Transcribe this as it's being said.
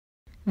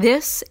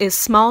This is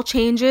Small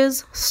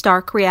Changes,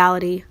 Stark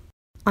Reality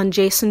on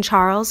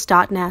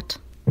jasoncharles.net.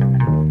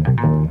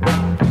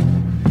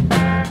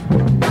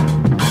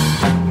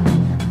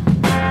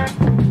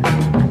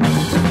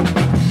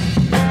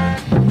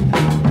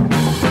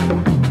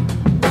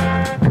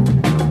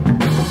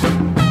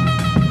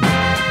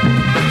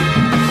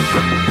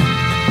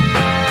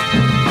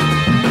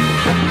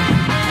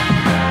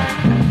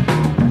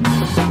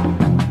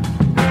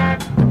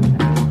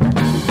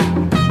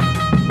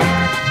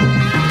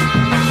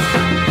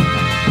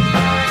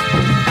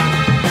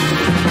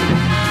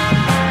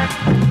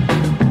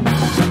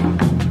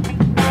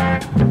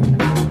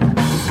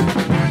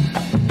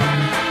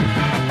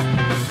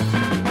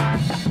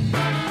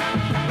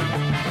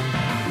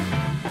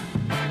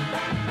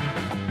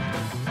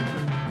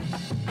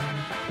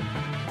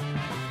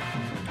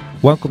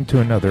 Welcome to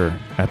another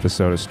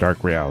episode of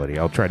Stark Reality.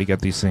 I'll try to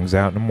get these things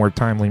out in a more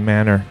timely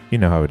manner. You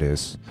know how it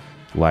is.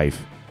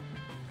 Life.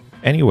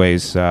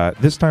 Anyways,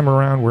 this time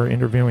around we're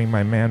interviewing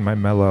my man, my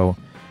mellow,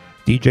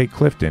 DJ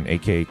Clifton,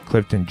 a.k.a.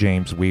 Clifton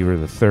James Weaver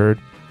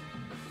III,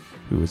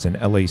 who is an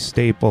LA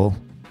staple.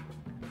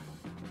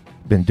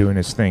 Been doing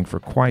his thing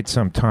for quite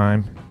some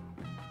time.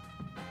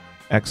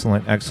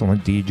 Excellent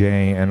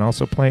DJ, and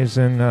also plays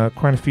in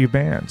quite a few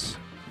bands.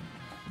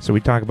 So we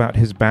talk about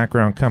his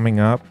background coming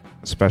up,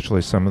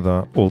 especially some of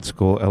the old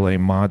school LA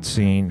mod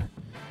scene,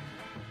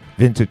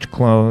 vintage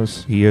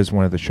clothes. He is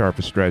one of the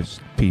sharpest dressed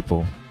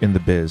people in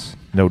the biz,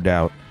 no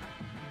doubt.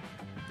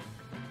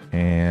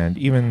 And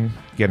even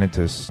get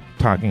into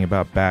talking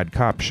about bad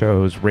cop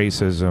shows,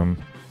 racism,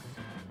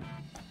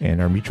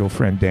 and our mutual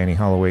friend Danny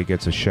Holloway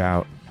gets a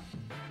shout.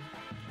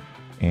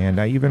 And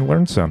I even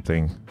learned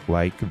something,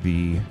 like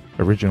the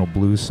original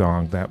blues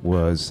song that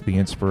was the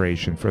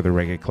inspiration for the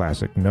reggae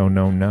classic No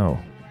No No.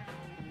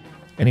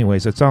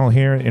 Anyways, it's all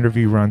here. The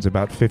interview runs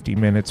about 50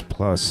 minutes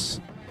plus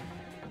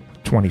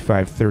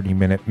 25-30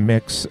 minute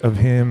mix of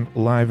him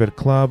live at a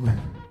club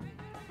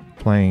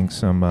playing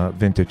some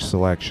vintage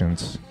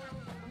selections.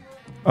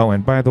 Oh,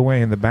 and by the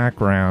way, in the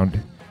background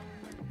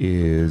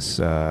is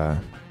The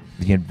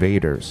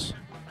Invaders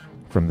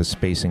from the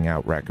Spacing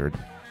Out record,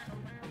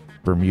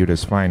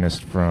 Bermuda's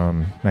finest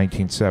from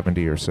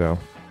 1970 or so.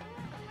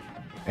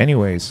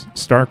 Anyways,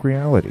 Stark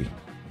Reality,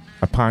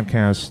 a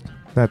podcast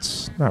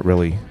that's not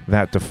really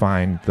that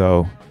defined,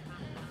 though.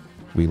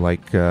 We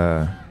like,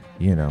 leftist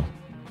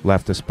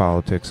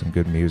politics and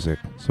good music.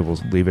 So we'll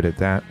leave it at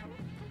that.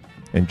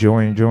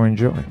 Enjoy.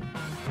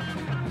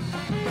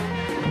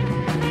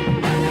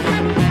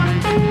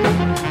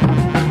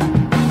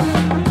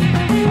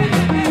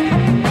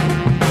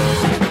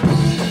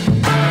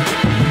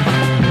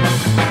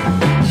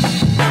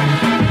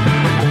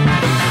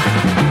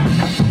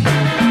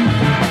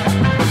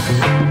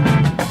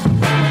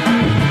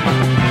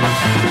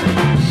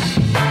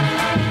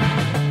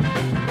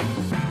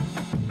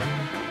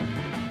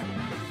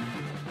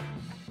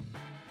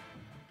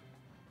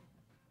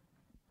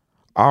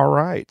 All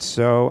right,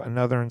 so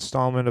another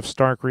installment of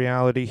Stark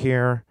Reality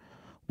here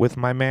with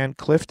my man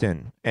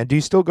Clifton. And do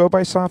you still go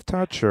by Soft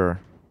Touch, or?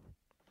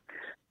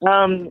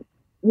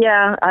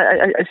 Yeah,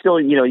 I still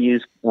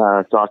use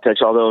Soft Touch,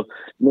 although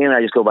mainly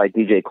I just go by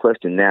DJ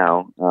Clifton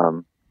now. I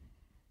don't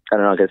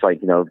know, I guess I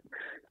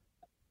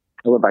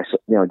went by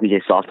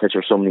DJ Soft Touch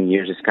for so many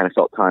years. It's kind of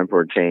felt time for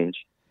a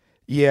change.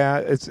 Yeah,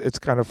 it's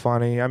kind of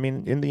funny. I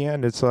mean, in the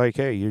end, it's like,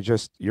 hey,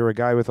 you're a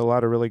guy with a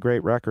lot of really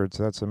great records.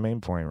 That's the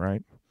main point,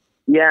 right?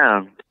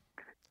 Yeah.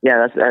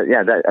 I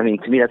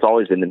mean, to me, that's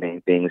always been the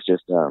main thing. It's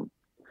just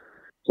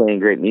playing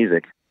great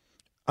music.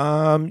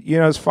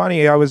 It's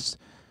funny. I was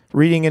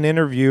reading an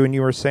interview, and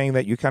you were saying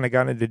that you kind of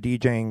got into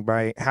DJing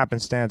by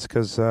happenstance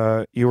because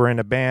you were in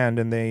a band,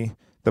 and the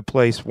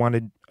place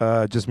wanted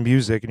just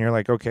music, and you're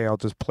like, okay, I'll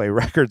just play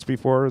records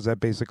before. Is that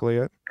basically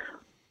it?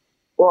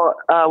 Well,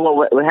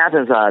 what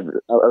happens? I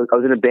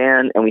was in a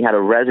band, and we had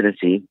a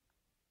residency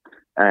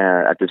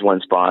at this one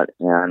spot,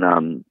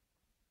 and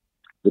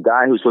the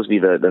guy who's supposed to be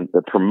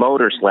the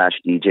promoter /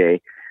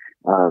 DJ,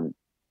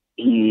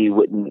 he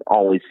wouldn't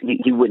always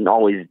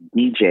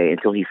DJ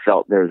until he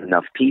felt there was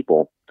enough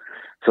people.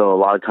 So a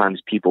lot of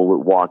times people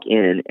would walk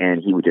in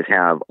and he would just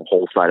have a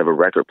whole side of a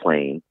record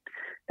playing,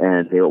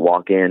 and they would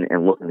walk in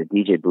and look in the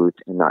DJ booth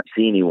and not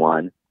see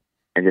anyone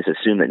and just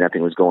assume that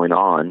nothing was going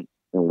on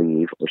and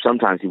leave. Or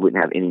sometimes he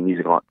wouldn't have any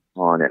music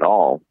on at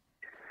all.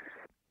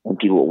 And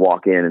people would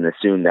walk in and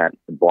assume that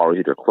the bar was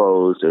either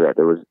closed or that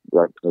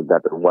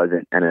there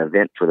wasn't an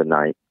event for the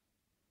night,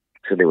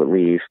 so they would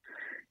leave.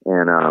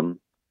 And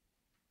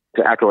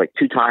so after like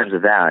 2 times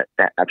of that,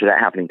 after that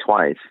happening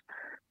twice,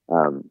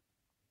 I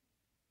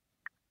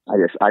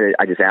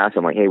just asked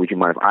him, like, hey, would you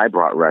mind if I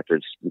brought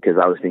records? Because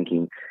I was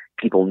thinking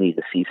people need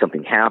to see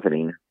something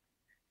happening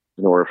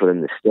in order for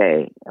them to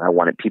stay. And I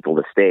wanted people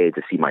to stay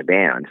to see my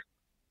band.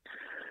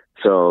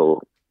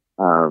 So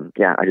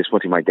I just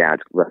went through my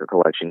dad's record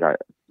collection, got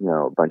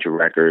a bunch of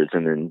records,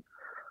 and then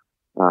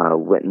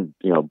went and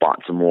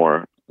bought some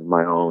more of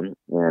my own,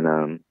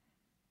 and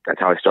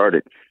that's how I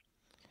started.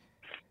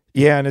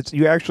 Yeah, and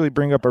you actually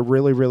bring up a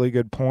really, really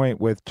good point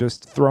with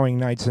just throwing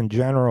nights in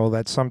general,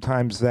 that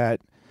sometimes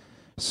that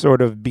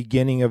sort of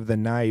beginning of the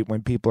night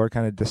when people are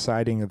kind of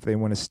deciding if they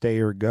want to stay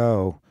or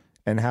go,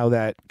 and how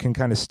that can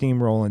kind of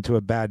steamroll into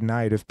a bad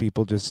night if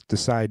people just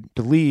decide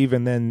to leave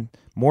and then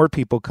more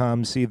people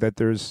come, see that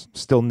there's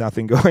still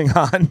nothing going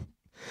on.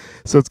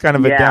 So it's kind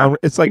of Yeah,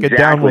 it's like a exactly.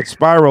 downward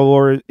spiral.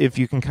 Or if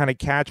you can kind of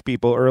catch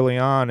people early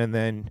on and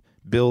then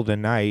build a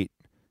night,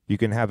 you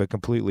can have a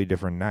completely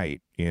different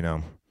night, you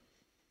know?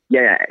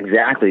 Yeah,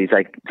 exactly. It's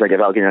like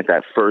about getting like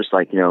that first,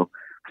 like,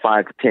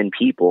 5 to 10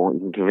 people. You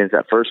can convince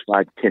that first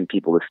 5 to 10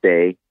 people to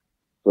stay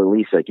for at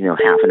least, like,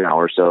 half an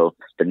hour. So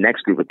the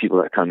next group of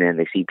people that come in,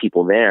 they see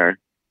people there,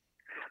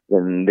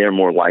 then they're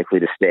more likely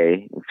to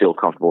stay and feel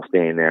comfortable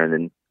staying there. And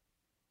then,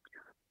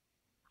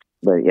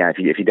 but yeah,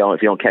 if you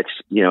don't catch,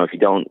 if you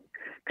don't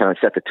kind of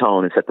set the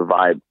tone and set the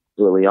vibe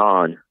early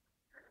on,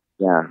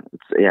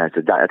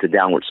 it's a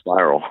downward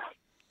spiral.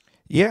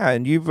 Yeah,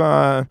 and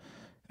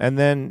and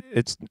then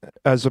it's,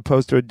 as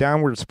opposed to a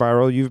downward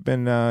spiral, you've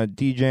been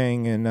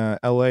DJing in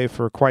LA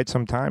for quite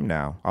some time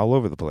now, all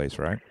over the place,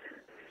 right?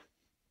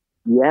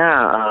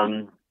 Yeah,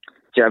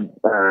 so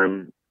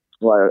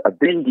I've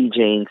been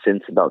DJing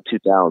since about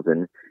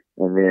 2000,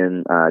 and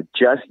then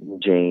just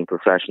DJing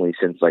professionally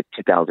since like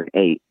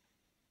 2008.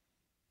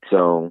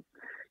 So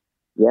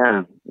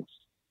yeah, it's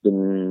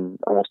been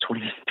almost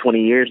 20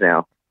 years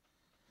now.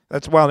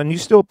 That's wild. And you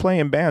still play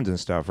in bands and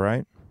stuff,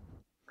 right?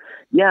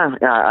 Yeah.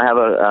 I have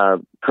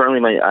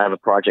I have a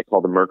project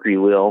called the Mercury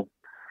Wheel,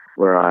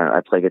 where I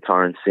play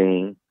guitar and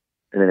sing,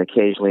 and then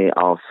occasionally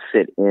I'll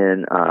sit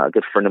in. A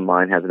good friend of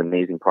mine has an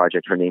amazing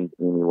project. Her name's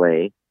Amy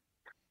Way,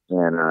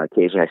 and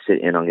occasionally I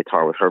sit in on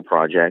guitar with her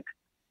project.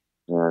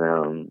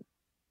 And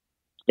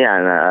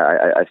and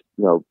I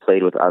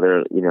played with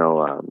other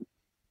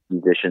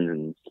musicians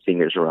and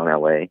singers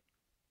around LA.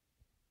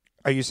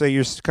 You say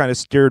you're kind of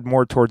steered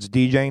more towards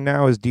DJing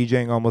now? Is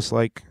DJing almost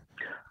like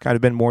kind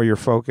of been more your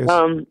focus?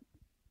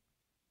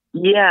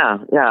 Yeah.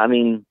 I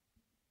mean,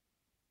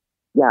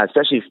 yeah,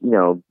 especially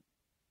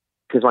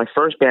because my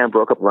first band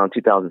broke up around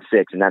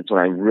 2006, and that's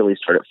when I really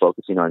started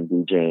focusing on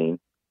DJing.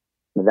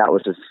 And that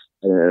was just,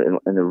 and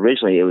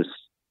originally I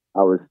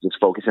was just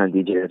focusing on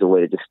DJing as a way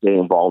to just stay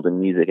involved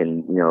in music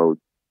and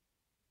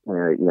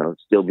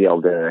still be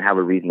able to have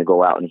a reason to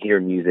go out and hear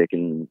music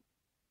and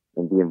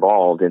be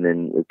involved. And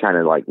then it kind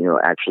of like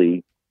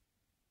actually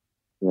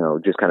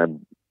just kind of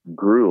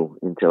grew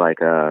into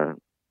like a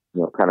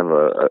kind of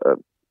a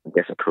I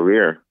guess a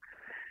career.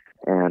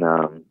 And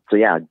so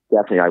yeah,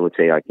 definitely I would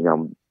say like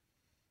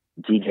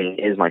DJing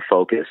is my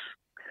focus.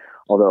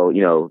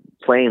 Although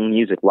playing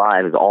music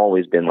live has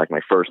always been like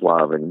my first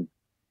love, and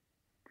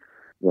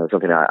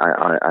something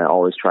I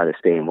always try to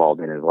stay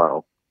involved in as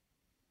well.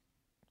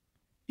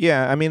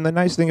 Yeah, I mean, the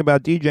nice thing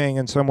about DJing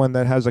and someone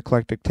that has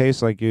eclectic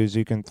taste like you is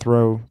you can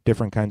throw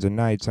different kinds of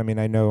nights. I mean,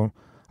 I know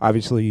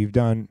obviously you've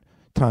done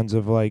tons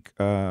of like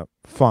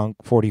funk,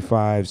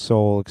 45,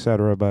 soul,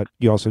 etc., but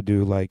you also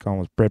do like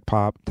almost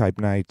Britpop type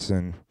nights.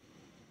 And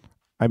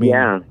I mean,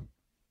 Yeah,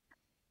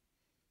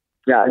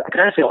 yeah, I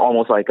kind of feel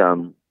almost like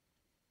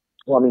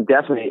well, I mean,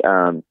 definitely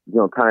kind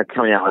of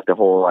coming out like the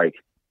whole like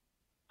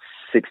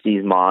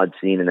 60s mod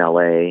scene in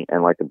LA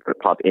and like the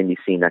Britpop indie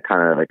scene, that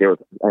kind of like they were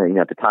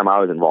at the time I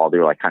was involved, they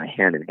were like kind of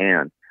hand in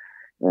hand.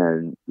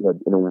 And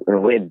in a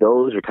way,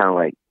 those are kind of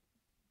like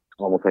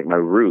almost like my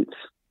roots,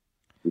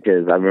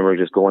 because I remember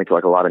just going to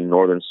like a lot of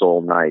Northern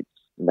Soul nights,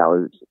 and that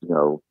was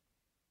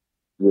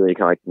really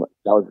kind of like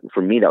that was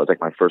for me, that was like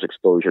my first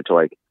exposure to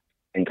like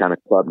any kind of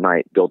club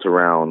night built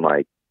around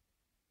like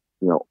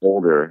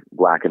older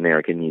Black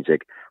American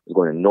music. I was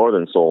going to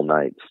Northern Soul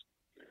nights,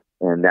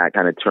 and that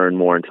kind of turned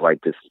more into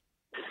like this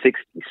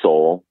 60s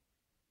soul.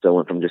 So I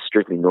went from just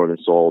strictly Northern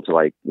Soul to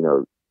like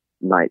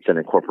nights that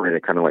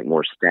incorporated kind of like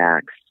more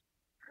stacks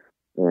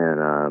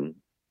and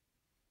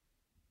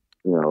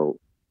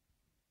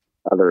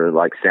other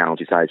like sounds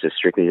besides just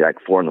strictly like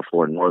 4 on the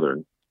floor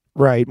Northern.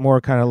 right,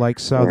 more kind of like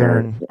And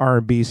Southern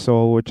R&B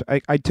soul, which I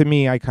to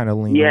me I kind of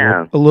lean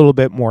yeah, a little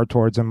bit more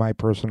towards in my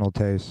personal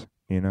taste.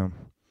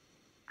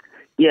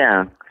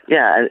 yeah,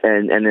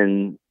 and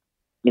then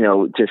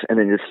just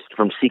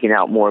from seeking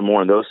out more and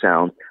more of those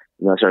sounds,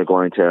 I started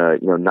going to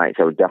nights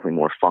that were definitely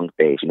more funk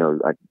based.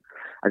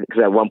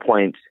 Because at one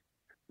point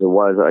there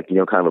was like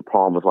kind of a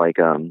problem with like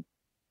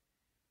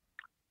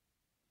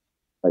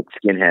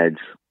skinheads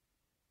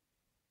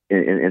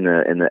in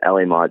the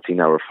LA mod scene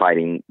that were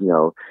fighting,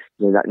 not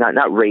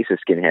racist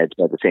skinheads,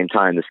 but at the same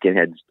time the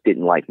skinheads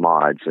didn't like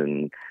mods,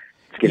 and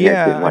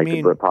skinheads didn't like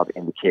the Britpop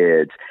indie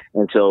kids,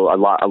 and so a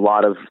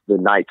lot of the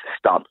nights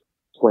stopped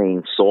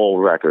playing soul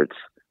records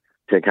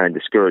to kind of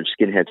discourage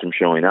skinheads from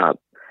showing up.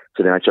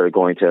 So then I started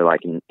going to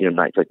like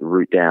nights like the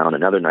Root Down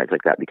and other nights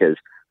like that, because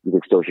you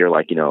could still hear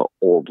like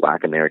old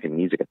Black American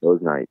music at those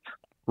nights.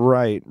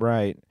 Right,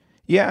 right.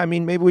 Yeah, I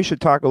mean, maybe we should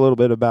talk a little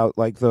bit about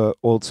like the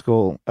old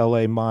school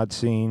LA mod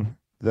scene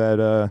that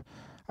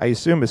I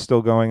assume is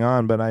still going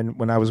on, but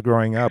when I was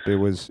growing up, it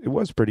was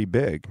pretty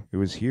big. It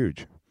was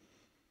huge.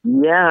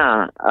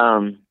 Yeah,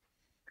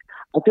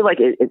 I feel like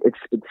it's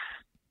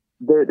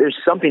there's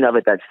something of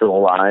it that's still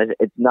alive.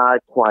 It's not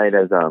quite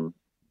as to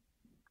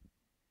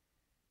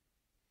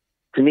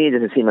me, it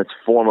doesn't seem as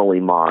formally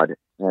mod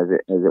as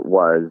it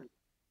was.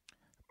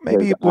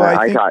 Maybe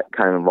I got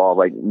kind of involved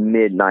like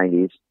mid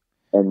 '90s,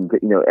 and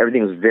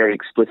everything was very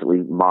explicitly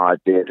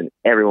modded, and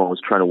everyone was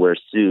trying to wear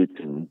suits,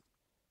 and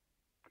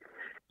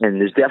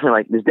there's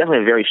definitely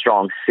a very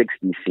strong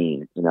 '60s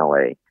scene in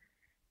LA.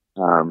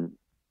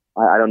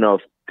 I don't know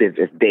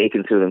if they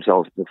consider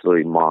themselves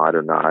necessarily mod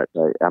or not,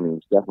 but I mean,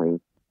 it's definitely.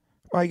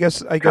 Well, I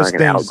guess like things,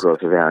 an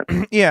outgrowth of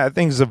that. Yeah,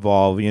 things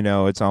evolve.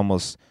 It's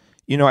almost.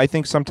 I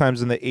think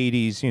sometimes in the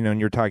 '80s, and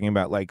you're talking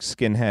about like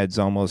skinheads,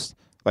 almost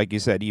like you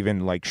said,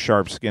 even like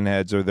sharp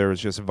skinheads, or there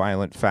was just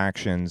violent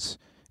factions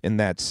in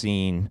that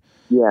scene.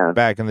 Yeah.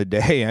 Back in the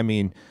day, I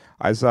mean,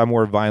 I saw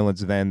more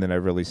violence then than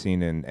I've really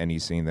seen in any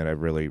scene that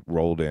I've really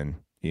rolled in.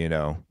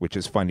 Which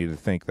is funny to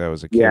think that I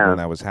was a kid when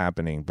that was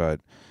happening, but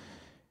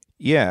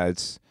yeah,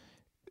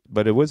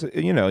 but it was,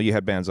 you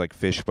had bands like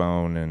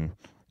Fishbone and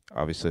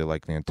obviously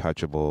like the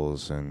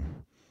Untouchables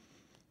and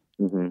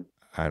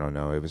I don't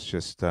know, it was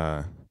just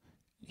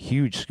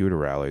huge scooter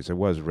rallies. It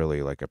was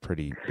really like a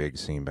pretty big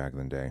scene back in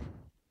the day.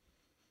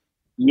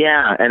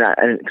 Yeah,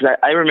 and because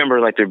I remember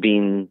like there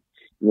being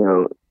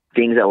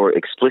things that were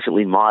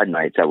explicitly mod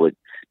nights that would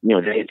these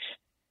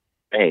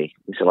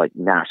are like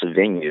massive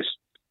venues.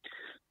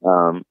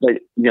 But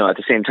at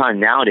the same time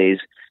nowadays,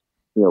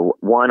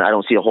 one, I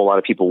don't see a whole lot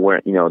of people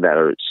wearing that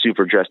are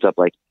super dressed up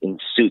like in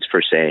suits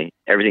per se.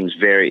 Everything's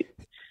very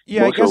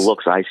most of the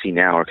looks I see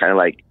now are kind of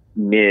like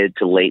mid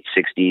to late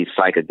 '60s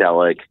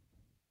psychedelic.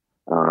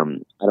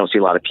 I don't see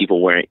a lot of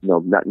people wearing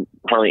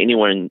hardly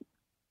anyone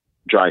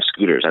drives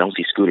scooters. I don't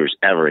see scooters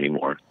ever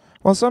anymore.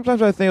 Well,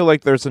 sometimes I feel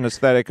like there's an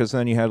aesthetic, because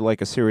then you had like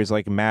a series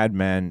like Mad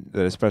Men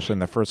that, especially in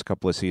the first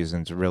couple of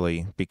seasons,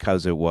 really,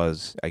 because it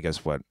was, I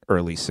guess,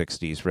 early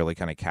 '60s, really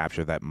kind of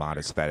captured that mod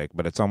aesthetic.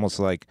 But it's almost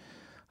like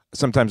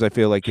sometimes I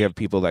feel like you have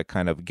people that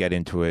kind of get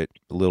into it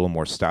a little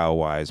more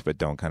style-wise, but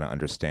don't kind of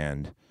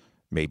understand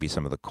maybe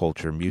some of the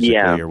culture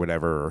musically or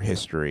whatever, or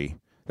history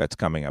that's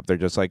coming up. They're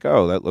just like,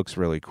 oh, that looks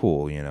really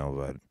cool,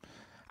 but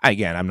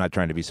again, I'm not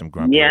trying to be some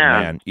grumpy old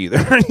man either.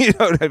 You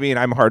know what I mean?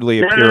 I'm hardly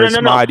a purist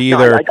mod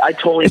either. No, I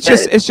totally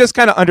it's just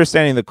kind of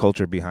understanding the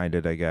culture behind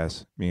it, I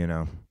guess,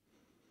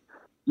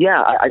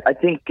 Yeah, I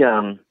think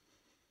I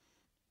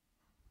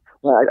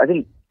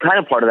think kind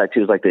of part of that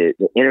too is like the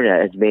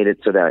internet has made it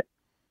so that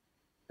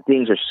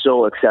things are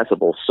so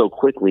accessible so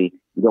quickly.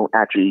 You don't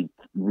actually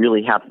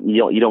really have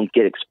you don't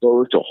get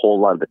exposed to a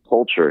whole lot of the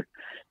culture,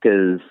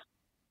 because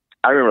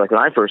I remember like when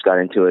I first got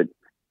into it,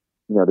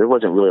 there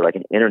wasn't really like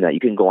an internet. You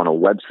can go on a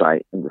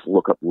website and just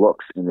look up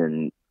looks and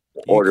then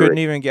order. You couldn't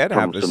even get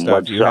half the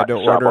stuff. You had to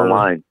order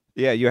online.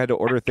 Yeah, you had to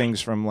order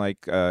things from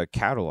like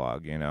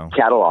catalog.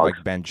 Catalog,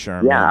 like Ben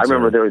Sherman. Yeah, I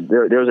remember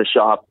there was a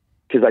shop,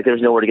 because like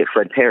there's nowhere to get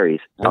Fred Perry's.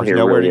 There was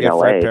nowhere to get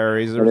Fred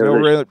Perry's. There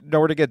was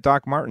nowhere to get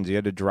Doc Martens. You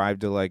had to drive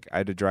to like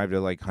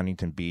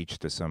Huntington Beach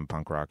to some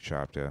punk rock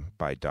shop to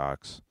buy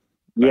Docs.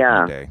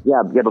 Yeah.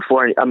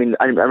 Before, I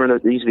remember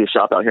there used to be a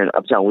shop out here in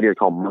Uptown Whittier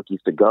called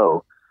Monkeys to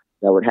Go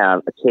that would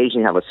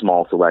occasionally have a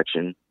small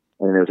selection,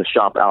 and there was a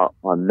shop out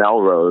on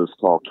Melrose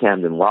called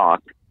Camden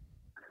Lock,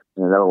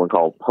 and another one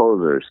called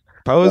Posers.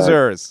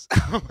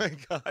 Oh my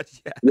God!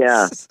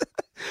 Yes.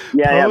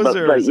 Yeah.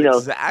 Posers. But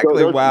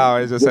exactly. Wow!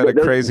 I just had a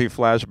crazy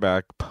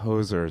flashback.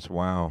 Posers.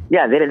 Wow.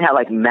 Yeah, they didn't have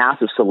like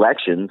massive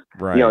selections.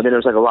 Right. Then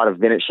there's like a lot of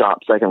vintage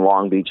shops like in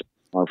Long Beach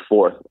on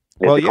 4th.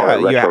 Well,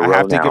 I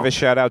have to give a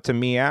shout out to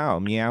Meow.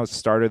 Meow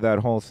started that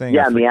whole thing.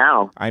 Yeah,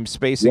 Meow. I'm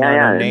spacing on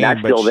her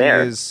name, but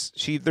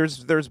she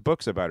is. There's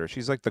books about her.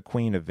 She's like the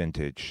queen of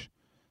vintage.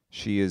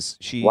 She.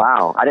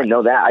 Wow, I didn't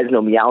know that. I just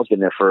know Meow's been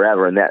there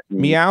forever, and that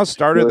Meow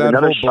started that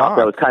whole block.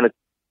 That was kind of.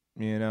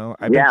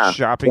 I've been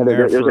shopping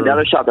there. There's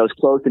another shop that was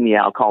close to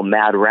Meow called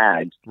Mad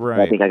Rags. Right.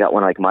 I think I got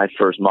one of like my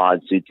first mod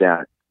suits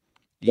at.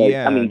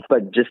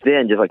 But just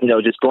then,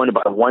 just going to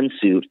buy one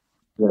suit.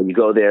 You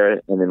go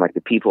there, and then like the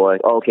people are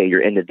like, oh, okay,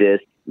 you're into this.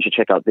 You should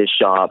check out this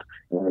shop,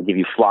 and they give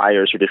you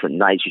flyers for different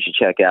nights you should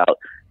check out.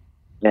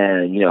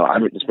 And I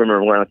just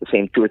remember wearing like the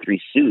same 2 or 3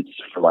 suits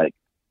for like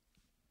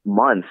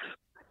months,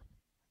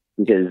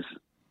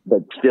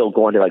 but still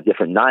going to like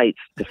different nights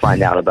to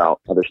find out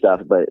about other stuff.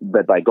 But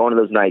by going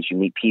to those nights, you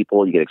meet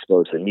people, you get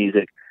exposed to the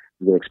music,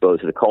 you get exposed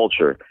to the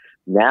culture.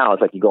 Now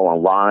it's like you go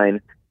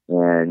online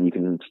and you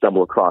can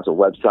stumble across a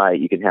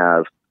website. You can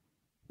have,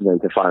 you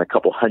can find a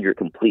couple hundred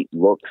complete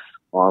looks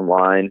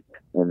online,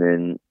 and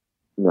then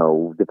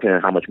depending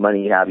on how much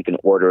money you have, you can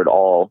order it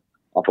all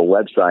off a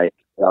website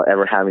without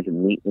ever having to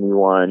meet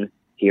anyone,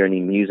 hear any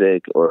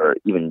music, or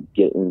even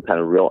get any kind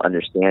of real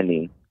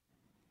understanding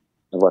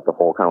of what the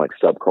whole kind of like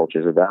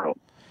subculture is about.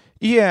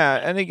 Yeah,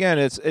 and again,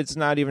 it's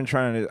not even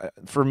trying to.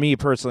 For me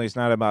personally, it's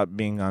not about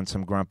being on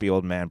some grumpy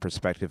old man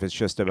perspective. It's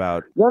just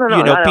about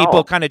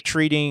people kind of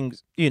treating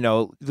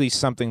at least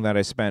something that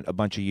I spent a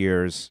bunch of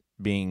years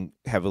being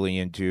heavily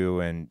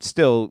into and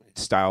still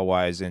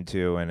style-wise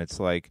into, and it's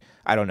like,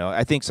 I don't know.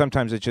 I think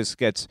sometimes it just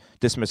gets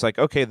dismissed like,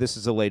 okay, this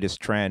is the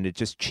latest trend. It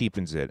just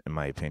cheapens it, in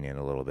my opinion,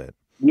 a little bit.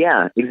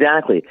 Yeah,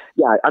 exactly.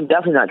 Yeah, I'm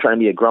definitely not trying to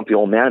be a grumpy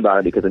old man about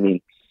it because, I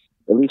mean,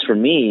 at least for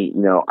me,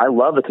 I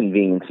love the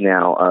convenience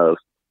now of,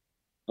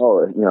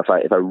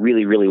 if I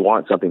really, really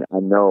want something, I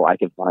know I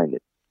can find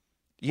it.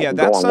 Yeah, can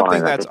go that's online,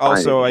 something I that's can find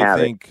it also, and I have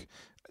it. think,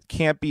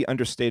 can't be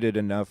understated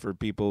enough for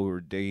people who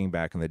are digging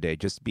back in the day.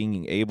 Just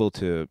being able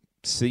to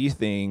see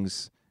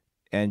things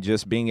and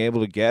just being able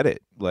to get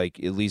it,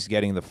 like at least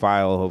getting the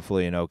file,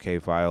 hopefully an okay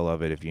file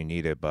of it if you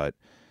need it, but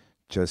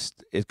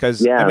just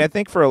because Yeah. I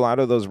think for a lot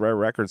of those rare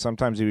records,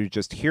 sometimes you would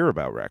just hear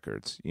about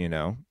records,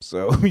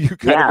 so you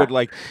kind Yeah. of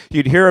would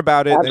you'd hear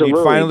about it, Absolutely. and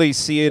you'd finally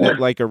see it at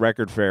like a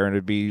record fair, and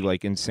it'd be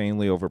like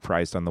insanely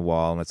overpriced on the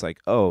wall, and it's like,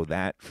 oh,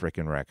 that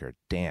freaking record,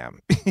 damn,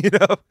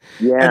 Yeah.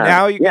 And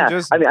now you can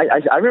just, I mean,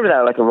 I remember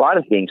that, like a lot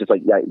of things, just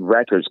like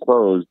records,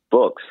 clothes,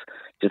 books,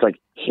 just like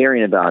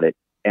hearing about it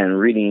and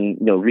reading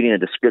a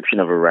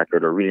description of a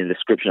record or reading a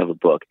description of a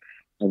book,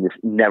 and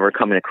just never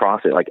coming across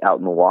it like out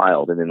in the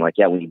wild. And then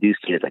when you do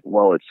see it, it's like,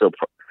 whoa, it's so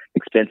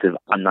expensive.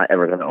 I'm not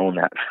ever going to own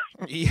that.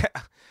 Yeah.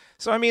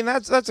 So, I mean,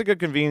 that's a good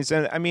convenience.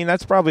 And I mean,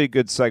 that's probably a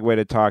good segue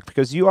to talk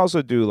because you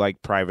also do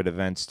like private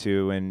events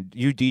too. And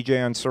you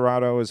DJ on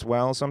Serato as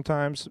well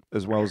sometimes,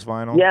 as well as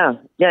vinyl. Yeah.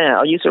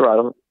 I'll use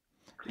Serato.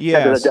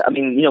 Yes. I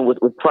mean,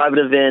 with private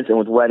events and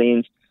with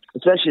weddings,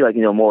 especially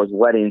more with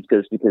weddings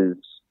because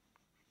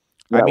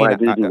when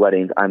I do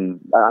weddings, I'm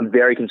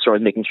very concerned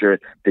with making sure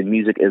the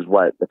music is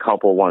what the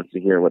couple wants to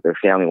hear, what their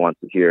family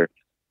wants to hear,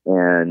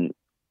 and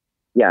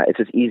it's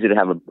just easier to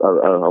have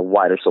a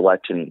wider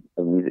selection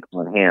of music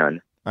on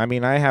hand. I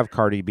mean, I have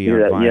Cardi B on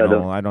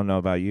vinyl. I don't know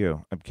about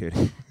you. I'm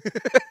kidding.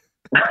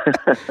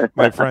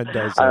 My friend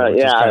does that,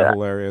 which is kind of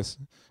hilarious.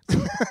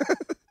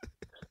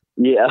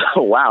 Yeah.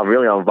 Wow.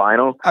 Really, on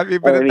vinyl? I mean,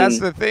 but that's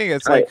the thing.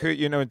 It's like,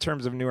 in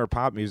terms of newer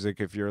pop music,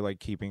 if you're like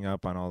keeping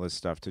up on all this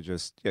stuff, to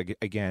just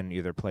again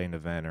either play an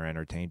event or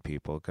entertain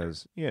people,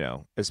 because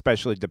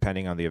especially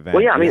depending on the event,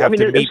 well, yeah, you have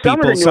to meet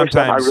people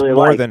sometimes really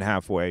more than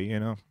halfway.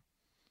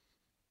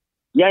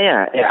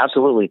 Yeah,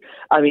 absolutely.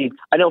 I mean,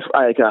 I know,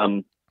 I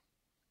can't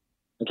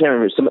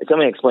remember.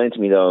 Somebody explained to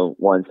me though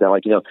once that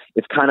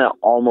it's kind of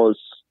almost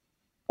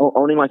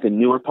owning like the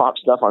newer pop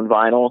stuff on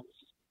vinyl.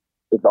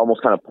 It's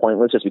almost kind of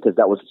pointless just because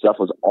stuff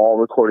was all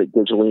recorded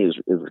digitally. It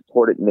was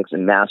recorded, mixed,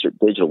 and mastered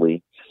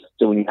digitally.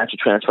 So when you actually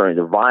transfer it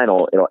into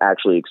vinyl, it'll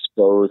actually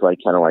expose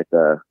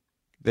the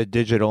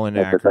digital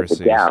inaccuracies,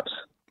 the gaps.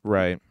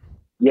 Right.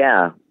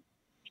 Yeah.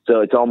 So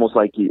it's almost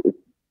like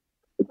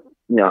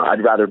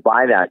I'd rather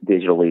buy that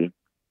digitally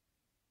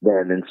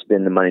than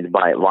spend the money to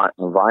buy it on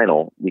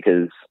vinyl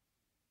because.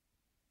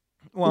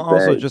 Well,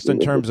 also just in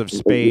terms of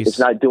space, it's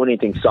not doing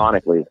anything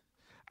sonically.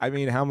 I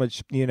mean, how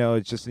much,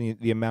 it's just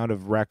the amount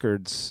of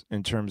records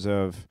in terms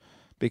of,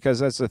 because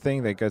that's the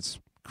thing that gets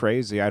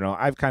crazy. I don't know.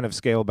 I've kind of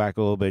scaled back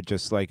a little bit,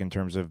 just like in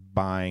terms of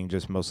buying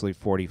just mostly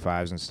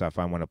 45s and stuff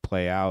I want to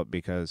play out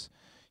because,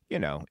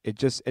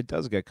 it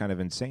does get kind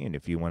of insane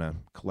if you want to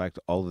collect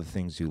all the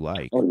things you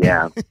like. Oh,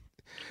 yeah.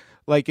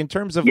 Like in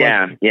terms of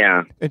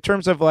in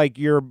terms of like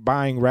you're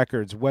buying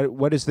records,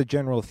 what is the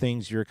general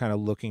things you're kind of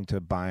looking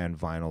to buy on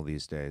vinyl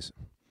these days?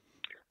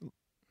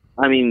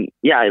 I mean,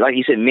 yeah, like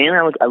you said, mainly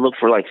I look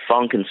for like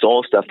funk and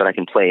soul stuff that I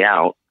can play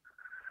out.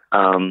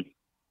 And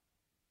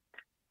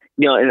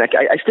like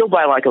I still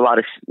buy like a lot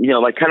of,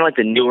 like kind of like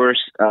the newer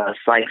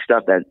psych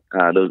stuff that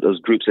those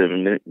groups that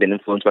have been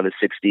influenced by the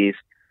 '60s.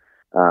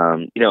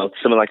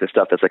 Some of like the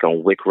stuff that's like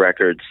on Wick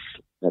Records,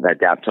 that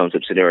Daptone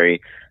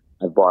subsidiary,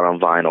 I bought on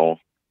vinyl.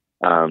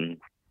 I mean,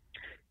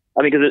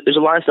 because there's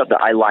a lot of stuff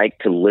that I like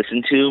to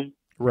listen to,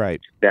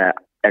 right? That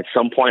at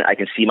some point I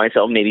can see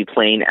myself maybe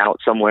playing out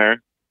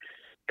somewhere.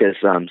 Because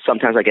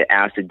sometimes I get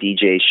asked to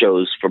DJ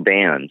shows for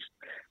bands.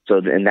 So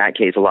in that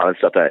case, a lot of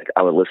stuff that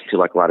I would listen to,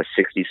 like a lot of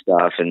 '60s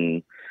stuff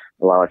and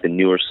a lot of like the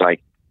newer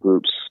psych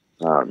groups.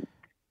 I've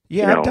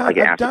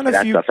done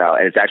a few stuff out,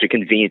 and it's actually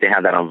convenient to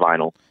have that on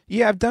vinyl.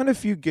 Yeah, I've done a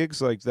few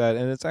gigs like that,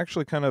 and it's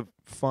actually kind of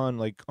fun,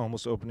 like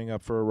almost opening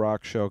up for a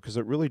rock show, because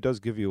it really does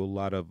give you a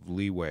lot of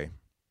leeway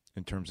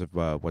in terms of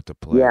what to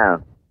play. Yeah,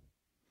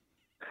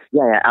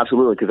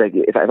 absolutely. Because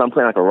if I'm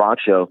playing like a rock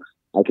show,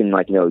 I can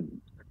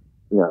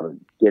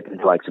get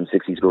into like some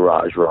 '60s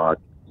garage rock,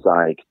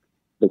 psych,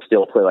 but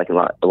still play like a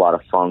lot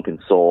of funk and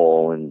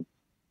soul, and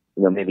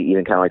maybe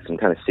even kind of like some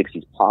kind of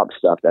 '60s pop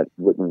stuff that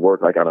wouldn't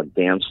work like on a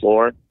dance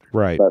floor.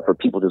 Right. But for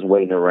people just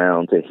waiting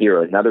around to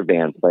hear another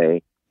band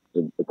play,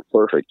 it's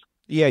perfect.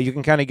 Yeah, you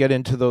can kind of get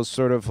into those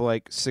sort of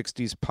like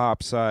 '60s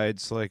pop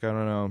sides, like I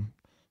don't know,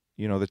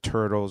 the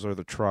Turtles or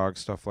the Troggs,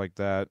 stuff like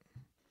that.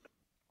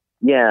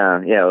 Yeah,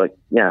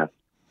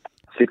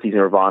 '60s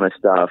Nirvana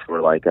stuff,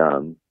 or like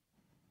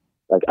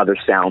other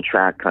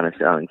soundtrack kind of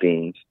sounding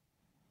things.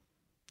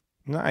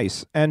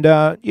 Nice. And,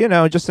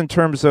 just in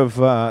terms of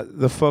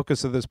the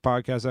focus of this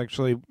podcast,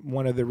 actually,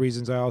 one of the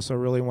reasons I also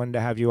really wanted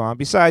to have you on,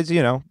 besides,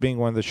 being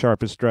one of the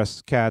sharpest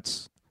dressed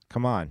cats,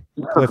 come on,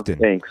 Clifton.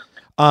 Thanks.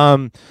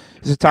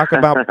 Is to talk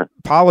about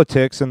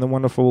politics and the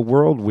wonderful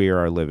world we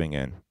are living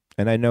in.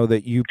 And I know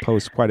that you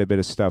post quite a bit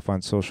of stuff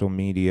on social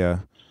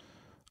media.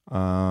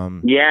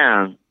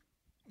 Yeah.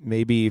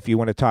 maybe if you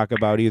want to talk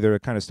about either the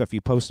kind of stuff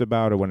you post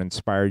about or what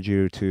inspired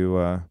you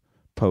to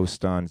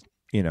post on,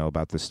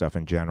 about this stuff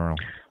in general.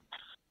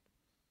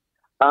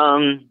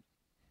 Well,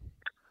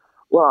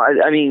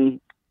 I mean,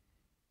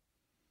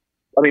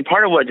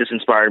 part of what just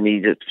inspired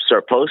me to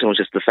start posting was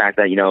just the fact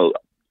that,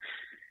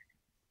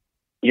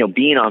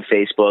 being on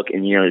Facebook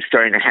and,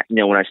 starting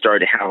to, when I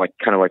started to have like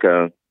kind of like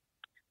a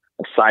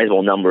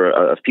sizable number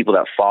of people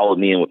that followed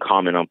me and would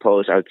comment on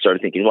posts, I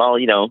started thinking, well,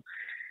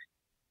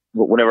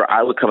 whenever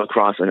I would come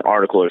across an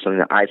article or something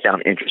that I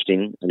found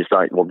interesting, I just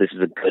thought, well, this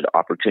is a good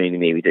opportunity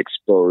maybe to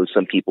expose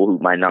some people who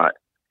might not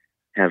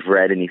have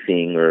read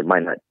anything or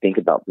might not think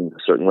about things a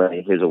certain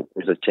way. Here's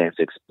a chance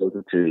to expose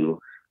them to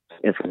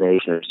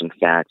information or some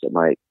facts that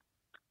might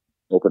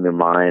open their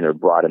mind or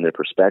broaden their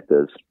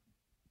perspectives.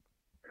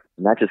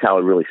 And that's just how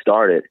it really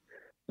started.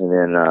 And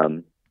then,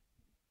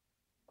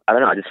 I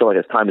don't know, I just feel like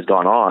as time has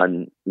gone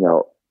on,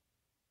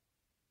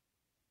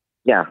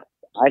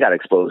 I got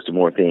exposed to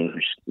more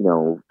things.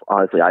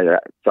 Honestly, I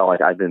felt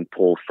like I've been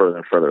pulled further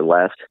and further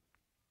left.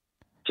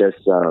 Just,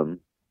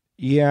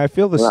 I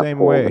feel the same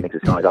way. It makes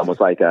it sound like almost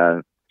like,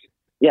 I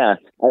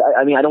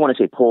mean, I don't want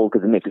to say pulled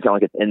because it makes it sound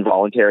like it's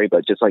involuntary,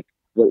 but just like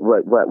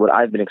what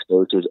I've been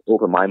exposed to is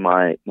open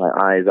my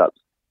eyes up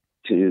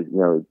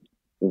to,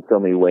 in so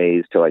many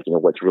ways to like,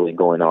 what's really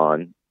going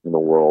on in the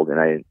world. And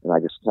I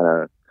just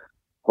kind of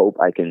hope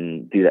I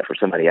can do that for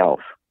somebody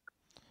else.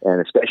 And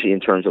especially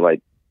in terms of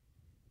like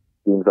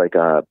things like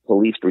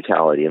police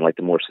brutality and like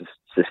the more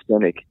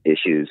systemic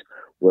issues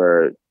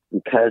where,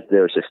 because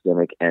they're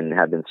systemic and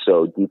have been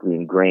so deeply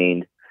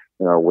ingrained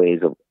in our way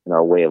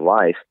of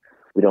life,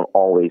 we don't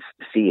always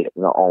see it.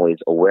 We're not always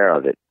aware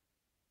of it.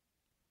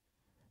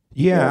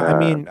 Yeah, I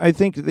mean, I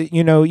think that,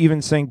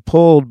 even saying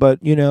pulled, but,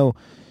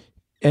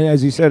 and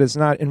as you said, it's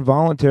not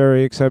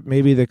involuntary, except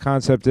maybe the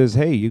concept is,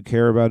 hey, you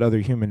care about other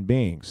human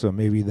beings. So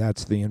maybe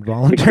that's the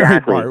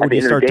involuntary part, when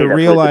you start to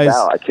realize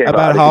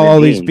about how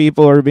all these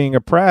people are being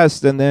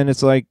oppressed. And then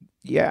it's like,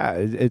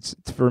 it's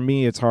for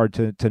me, it's hard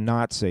to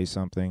not say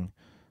something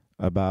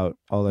about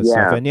all that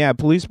stuff. And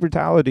police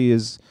brutality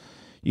is,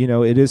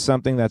 it is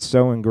something that's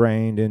so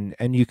ingrained,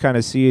 and you kind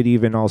of see it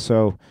even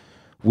also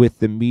with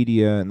the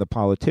media and the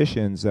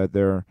politicians, that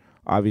they're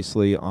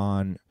obviously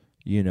on,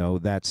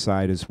 that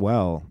side as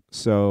well.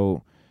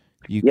 So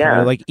you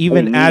kind of like,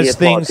 even media, as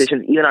things,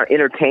 even our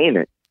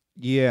entertainment.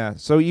 Yeah.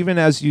 So even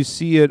as you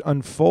see it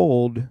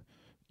unfold,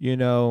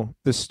 the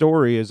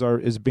story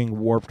is being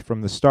warped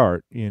from the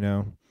start,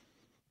 And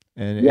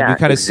you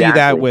kind of see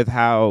that with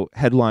how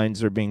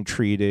headlines are being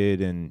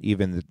treated, and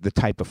even the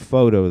type of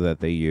photo that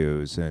they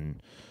use,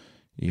 and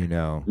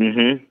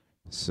Mm-hmm.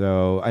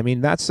 So I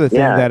mean, that's the thing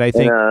that I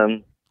think.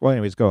 Well,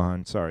 anyways, go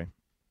on. Sorry.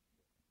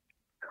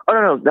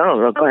 Oh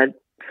no, go ahead.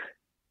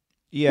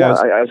 Yeah,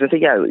 I was gonna say,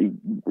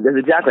 there's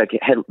exactly like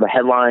the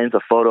headlines,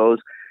 the photos,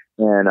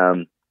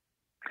 and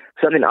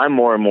something I'm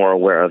more and more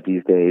aware of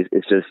these days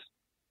is just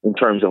in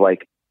terms of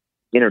like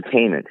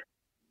entertainment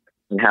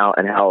and how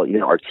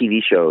our TV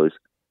shows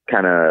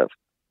kind of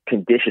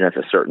condition us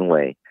a certain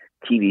way.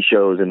 TV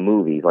shows and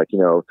movies, like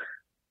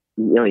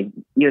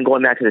even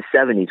going back to the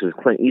 70s with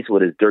Clint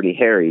Eastwood as Dirty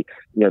Harry,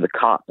 the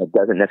cop that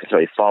doesn't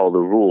necessarily follow the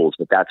rules,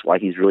 but that's why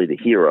he's really the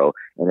hero.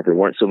 And if there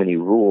weren't so many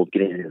rules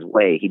getting in his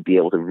way, he'd be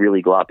able to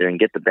really go out there and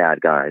get the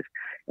bad guys.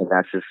 And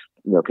that's just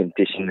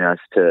conditioning us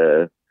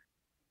to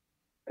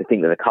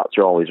think that the cops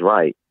are always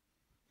right.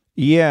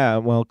 Yeah,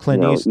 well,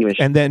 Clint Eastwood,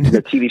 and then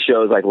the TV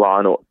shows like Law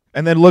and Order.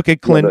 And then look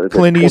at Clint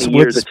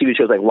Eastwood's the TV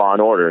shows like Law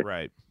and Order.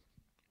 Right.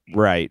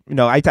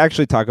 I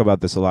actually talk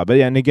about this a lot, but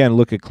and again,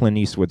 look at Clint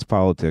Eastwood's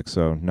politics.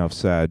 So enough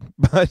said.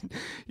 But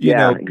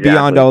exactly.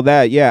 Beyond all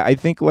that, I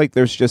think like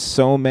there's just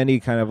so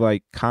many kind of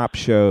like cop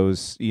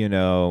shows,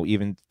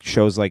 even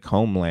shows like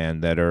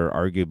Homeland that are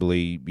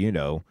arguably,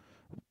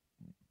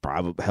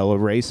 probably hella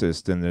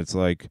racist, and it's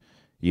like,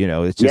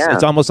 it's just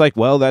it's almost like,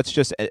 well, that's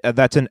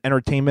an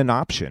entertainment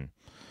option,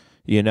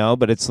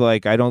 but it's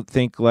like, I don't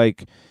think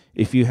like,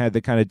 if you had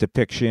the kind of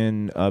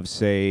depiction of,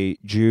 say,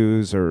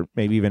 Jews or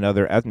maybe even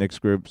other ethnic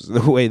groups,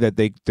 the way that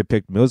they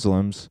depict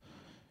Muslims,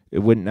 it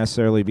wouldn't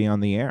necessarily be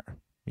on the air,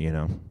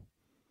 Yeah.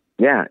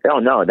 Oh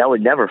no, that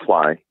would never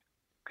fly.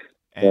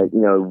 And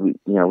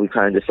we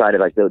kind of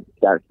decided like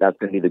that's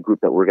going to be the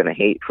group that we're going to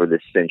hate for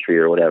this century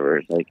or whatever.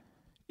 It's like.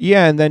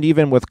 Yeah, and then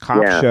even with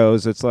cop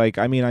shows, it's like,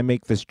 I mean, I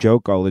make this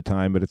joke all the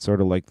time, but it's sort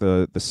of like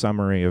the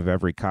summary of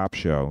every cop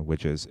show,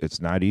 which is,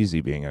 it's not easy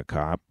being a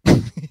cop.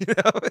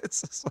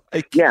 It's just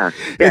like,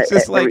 it's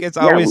just like, it's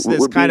always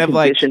this kind of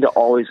like, to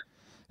always.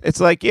 It's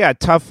like,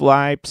 tough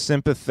life,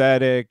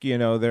 sympathetic,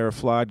 they're a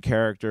flawed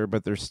character,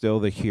 but they're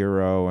still the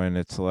hero. And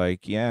it's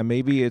like,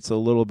 maybe it's a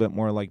little bit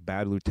more like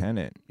Bad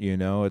Lieutenant,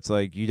 It's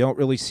like, you don't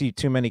really see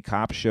too many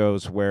cop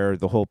shows where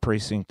the whole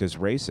precinct is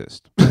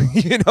racist,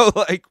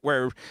 like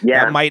where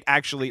that might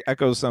actually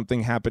echo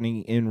something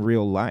happening in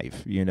real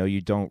life.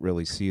 You don't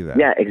really see that.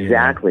 Yeah,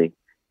 exactly.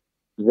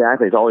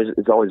 Exactly.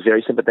 It's always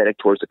very sympathetic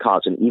towards the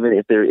cops. And even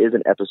if there is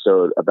an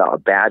episode about a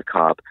bad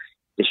cop,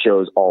 it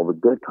shows all the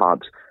good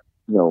cops,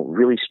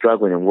 really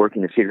struggling and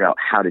working to figure out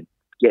how to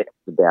get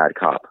the bad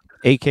cop.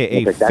 AKA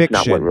it's like, fiction.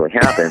 that's not what really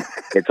happened.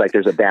 It's like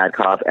there's a bad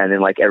cop, and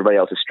then like everybody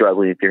else is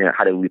struggling figuring out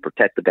how do we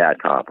protect the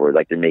bad cop, or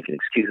like they're making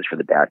excuses for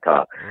the bad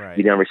cop. Right.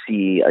 You never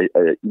see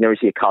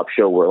a cop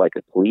show where like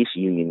a police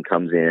union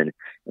comes in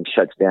and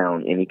shuts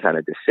down any kind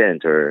of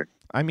dissent. Or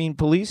I mean,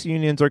 police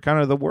unions are kind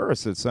of the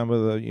worst. It's some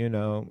of the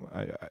some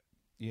of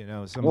the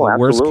absolutely.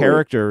 worst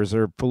characters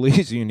are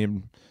police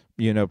union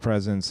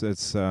presence.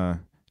 It's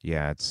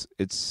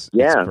it's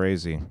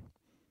crazy.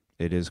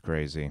 It is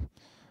crazy.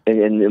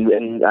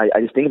 And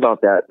I just think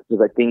about that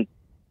because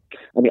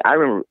I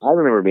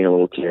remember being a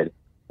little kid,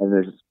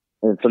 and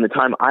from the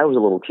time I was a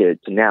little kid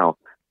to now,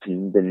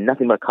 been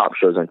nothing but cop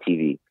shows on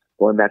TV.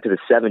 Going back to the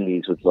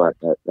 70s with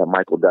that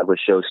Michael Douglas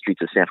show,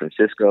 Streets of San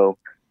Francisco,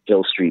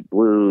 Hill Street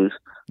Blues.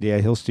 Yeah,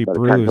 Hill Street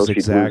Blues, Hill Street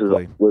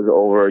exactly. Blues was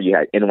over. You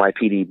had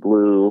NYPD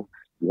Blue.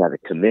 You had the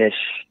Commish.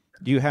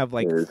 You have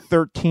like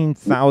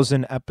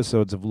 13,000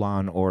 episodes of Law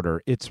and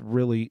Order. It's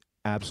really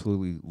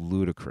absolutely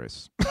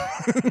ludicrous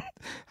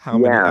how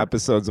many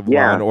episodes of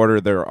Law and Order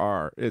there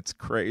are. It's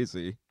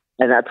crazy.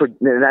 And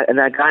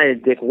that guy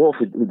Dick Wolf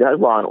who does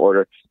Law and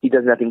Order, he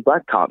does nothing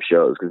but cop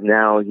shows because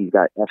now he's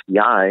got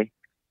FBI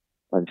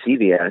on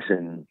CBS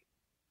and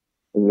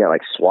you got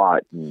like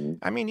SWAT.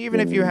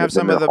 Even if you have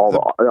some of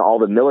all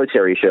the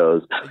military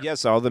shows.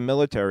 Yes, all the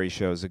military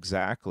shows,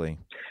 exactly.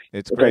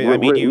 It's great.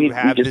 Like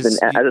as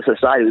a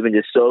society, we've been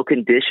just so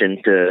conditioned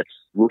to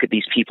look at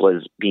these people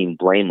as being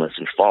blameless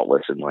and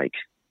faultless, and like,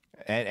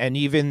 and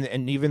even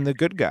the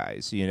good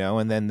guys,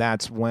 and then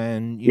that's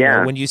when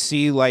when you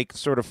see like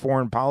sort of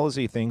foreign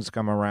policy things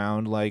come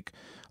around, like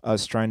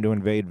us trying to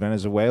invade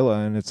Venezuela,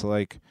 and it's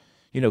like,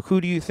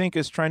 who do you think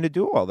is trying to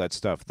do all that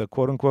stuff? The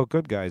quote unquote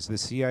good guys, the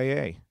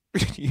CIA.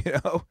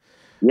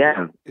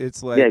 Yeah.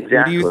 It's like, exactly.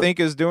 Who do you think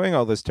is doing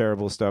all this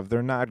terrible stuff?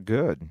 They're not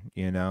good,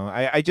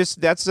 I just,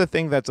 that's the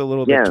thing that's a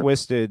little bit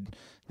twisted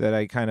that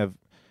I kind of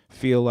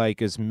feel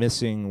like is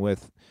missing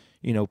with,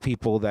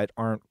 people that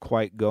aren't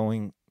quite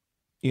going,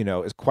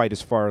 as quite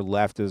as far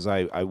left as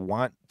I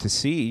want to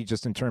see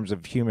just in terms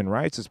of human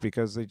rights. Is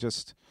because they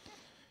just,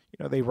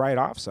 they write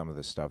off some of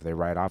this stuff. They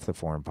write off the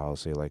foreign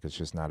policy like it's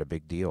just not a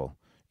big deal,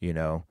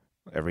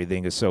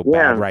 Everything is so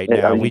bad right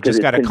now. We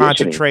just got to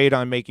concentrate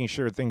on making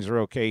sure things are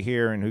okay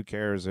here, and who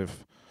cares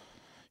if,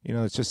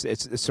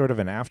 it's sort of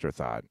an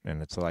afterthought,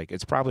 and it's like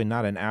it's probably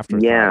not an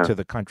afterthought to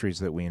the countries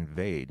that we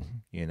invade.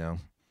 No,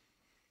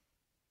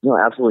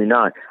 absolutely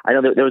not. I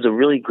know there was a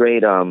really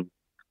great. I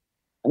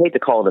hate to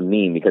call it a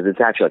meme because it's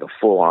actually like a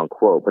full-on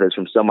quote, but it's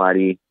from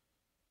somebody.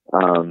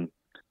 I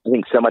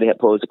think somebody had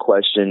posed a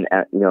question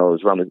at it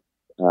was around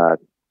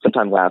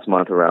sometime last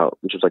month around,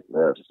 which was like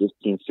the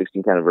 15th,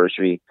 16th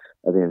anniversary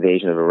of the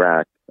invasion of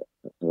Iraq.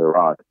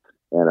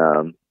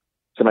 And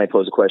somebody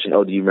posed a question,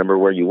 do you remember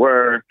where you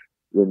were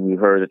when you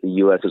heard that the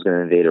U.S. was going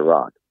to invade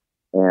Iraq?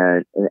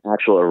 And an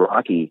actual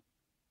Iraqi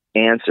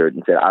answered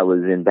and said, I was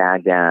in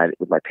Baghdad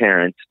with my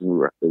parents.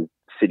 The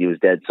city was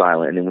dead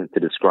silent, and then went to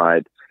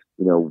describe,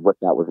 what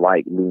that was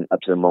like leading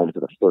up to the moment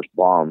of the first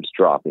bombs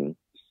dropping.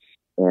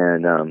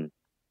 And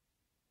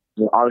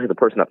obviously the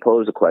person that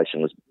posed the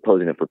question was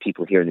posing it for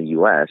people here in the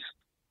U.S.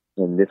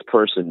 And this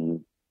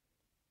person,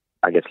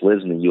 I guess,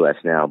 lives in the U.S.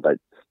 now, but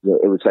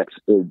it was like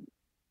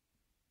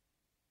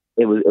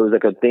it was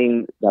like a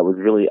thing that was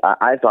really.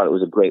 I thought it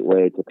was a great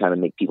way to kind of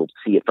make people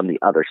see it from the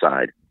other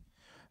side.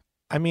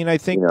 I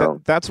think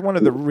that's one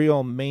of the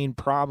real main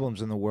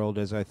problems in the world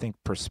is, I think,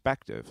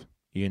 perspective,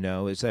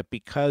 is that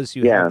because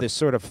you have this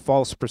sort of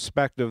false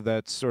perspective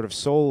that's sort of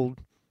sold,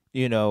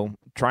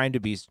 trying to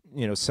be,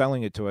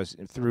 selling it to us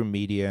through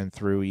media and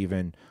through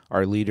even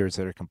our leaders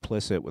that are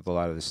complicit with a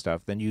lot of this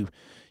stuff, then you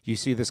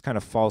see this kind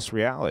of false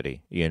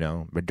reality,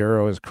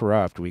 Maduro is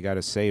corrupt, we got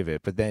to save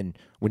it. But then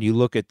when you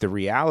look at the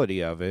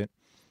reality of it,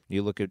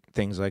 you look at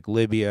things like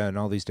Libya and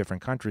all these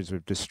different countries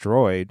we've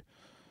destroyed,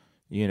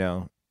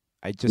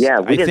 I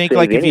think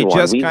like if you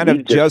just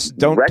just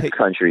don't take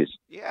countries.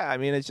 Yeah,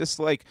 it's just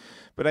like,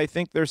 but I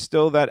think there's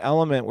still that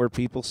element where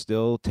people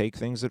still take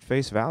things at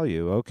face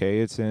value. Okay,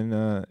 it's in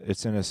a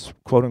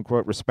quote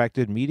unquote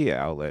respected media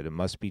outlet. It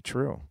must be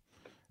true,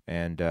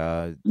 and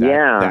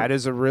that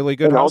is a really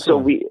good. And hustle,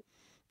 also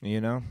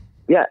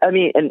Yeah,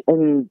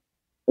 and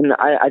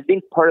I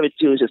think part of it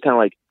too is just kind of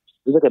like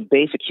there's like a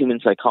basic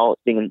human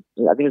psychology thing.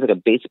 I think it's like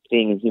a basic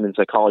thing in human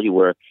psychology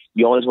where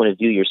you always want to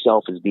view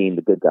yourself as being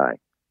the good guy.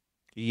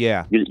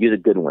 Yeah, you're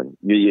the good one.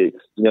 We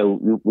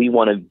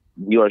want to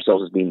view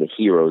ourselves as being the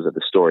heroes of the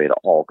story at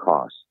all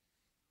costs.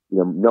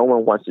 No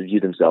one wants to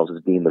view themselves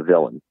as being the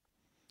villain.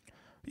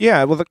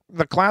 Yeah, well,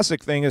 the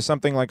classic thing is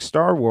something like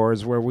Star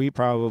Wars, where we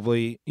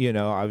probably,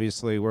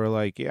 obviously we're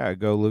like, yeah,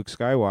 go Luke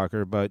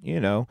Skywalker, but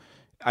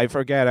I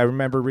forget. I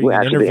remember reading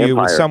an interview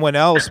with someone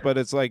else, but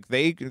it's like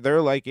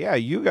they're like, yeah,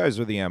 you guys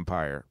are the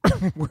Empire,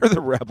 we're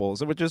the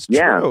rebels, which is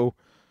true.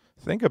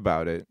 Think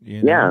about it.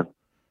 Yeah.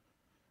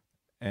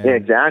 Yeah,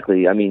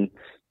 exactly. And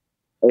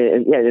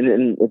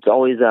it's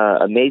always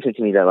amazing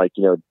to me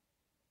that,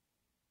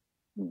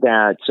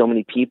 that so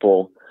many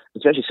people,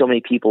 especially so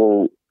many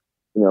people,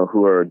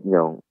 who are,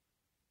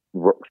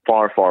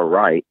 far, far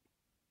right,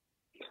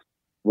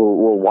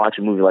 will watch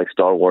a movie like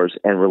Star Wars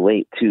and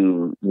relate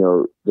to,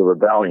 the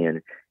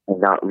rebellion, and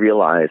not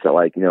realize that,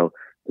 like, 'cause,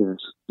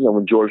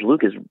 when George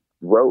Lucas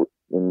wrote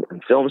and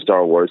filmed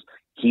Star Wars,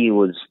 he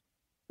was,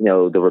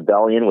 the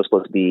rebellion was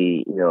supposed to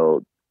be,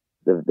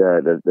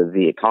 the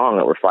Viet Cong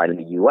that were fighting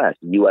the U.S.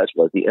 The U.S.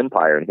 was the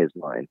empire in his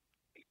mind.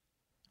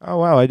 Oh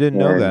wow, I didn't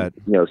know that.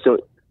 So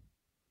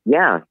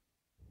yeah,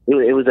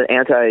 it was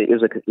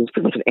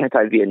pretty much an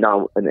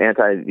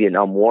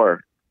anti-Vietnam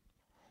War.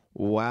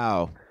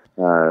 Wow.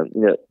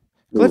 Movie.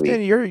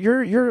 Clifton,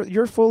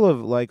 you're full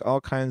of like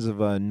all kinds of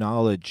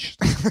knowledge.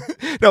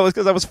 No, it's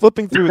because I was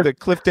flipping through the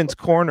Clifton's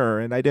Corner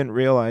and I didn't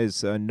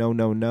realize "No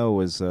No No"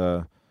 was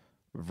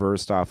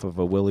versed off of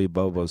a Willie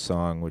Bobo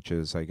song, which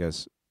is, I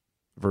guess,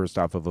 versed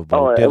off of a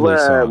Bo Diddley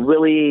song.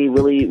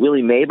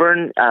 Willie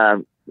Mayburn.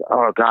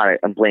 Oh God,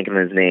 I'm blanking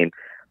on his name.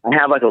 I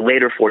have like a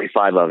later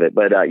 45 of it,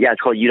 but yeah,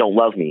 it's called "You Don't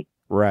Love Me."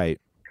 Right.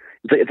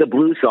 It's a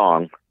blues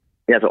song.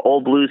 Yeah, it's an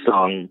old blues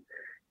song,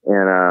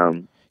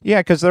 and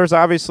yeah, because there's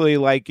obviously,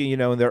 like, in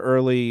the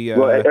early.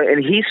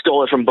 And he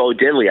stole it from Bo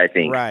Diddley, I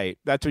think. Right.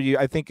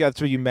 I think that's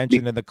what you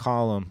mentioned in the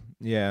column.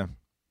 Yeah.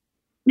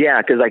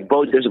 Yeah, because like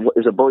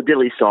there's a Bo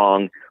Diddley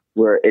song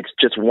where it's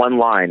just one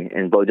line,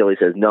 and Bo Diddley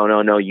says, "No,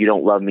 no, no, you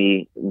don't love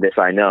me. This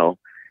I know,"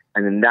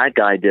 and then that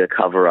guy did a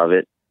cover of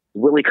it.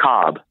 Willie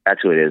Cobb,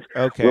 that's who it is.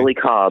 Okay. Willie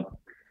Cobb,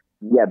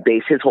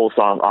 based his whole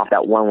song off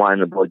that one line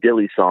of the Bo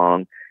Diddley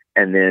song,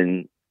 and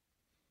then.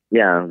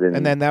 Yeah,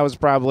 and then that was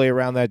probably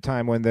around that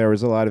time when there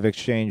was a lot of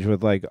exchange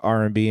with like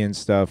R&B and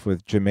stuff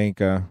with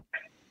Jamaica,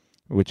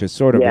 which is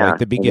sort of like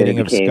the beginning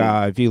of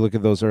ska. If you look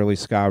at those early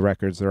ska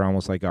records, they're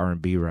almost like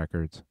R&B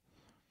records.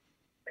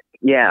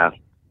 Yeah.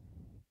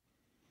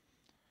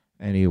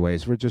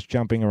 Anyways, we're just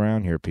jumping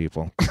around here,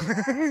 people.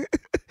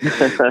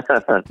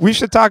 We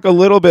should talk a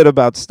little bit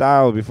about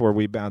style before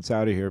we bounce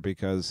out of here,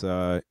 because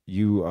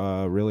you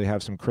really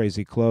have some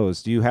crazy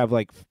clothes. Do you have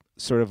like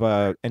sort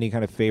of any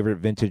kind of favorite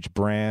vintage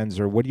brands,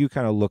 or what do you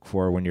kind of look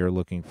for when you're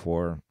looking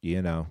for,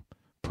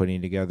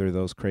 putting together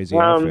those crazy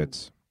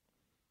outfits?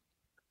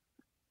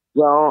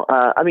 Well,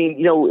 I mean,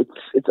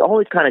 it's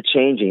always kind of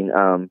changing.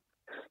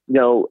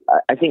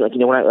 I think like,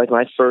 when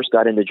I first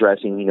got into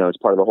dressing, as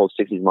part of the whole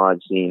 60s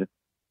mod scene,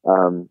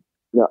 I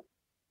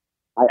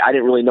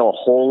didn't really know a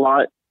whole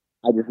lot.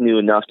 I just knew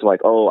enough to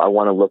like, oh, I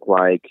want to look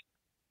like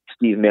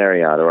Steve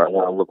Marriott, or I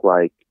want to look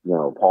like,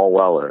 Paul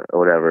Weller or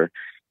whatever.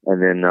 And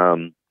then,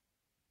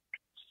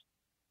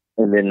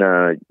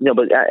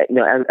 but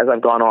as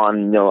I've gone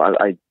on,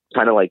 I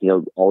kind of like,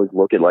 always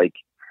look at like,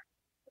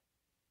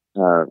 a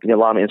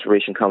lot of my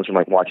inspiration comes from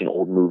like watching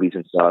old movies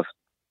and stuff.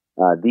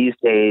 These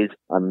days,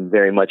 I'm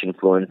very much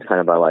influenced kind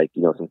of by like,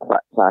 some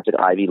classic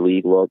Ivy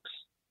League looks,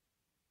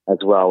 as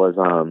well as,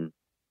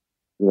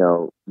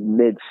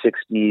 mid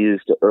 60s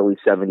to early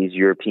 70s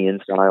European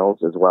styles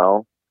as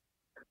well.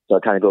 So I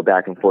kind of go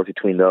back and forth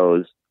between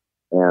those.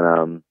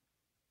 And,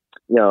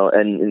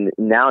 and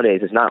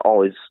nowadays it's not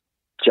always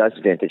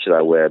just vintage that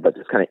I wear, but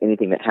just kind of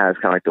anything that has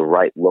kind of like the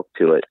right look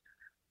to it.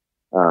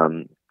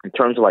 In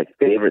terms of like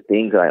favorite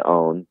things that I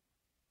own,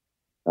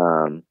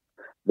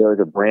 there's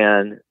a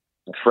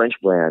French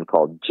brand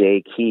called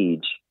J.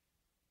 Keege,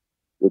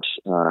 which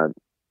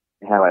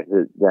had like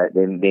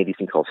they made these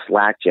things called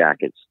slack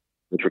jackets,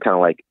 which were kind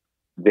of like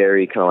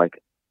very kind of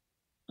like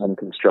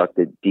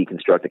unconstructed,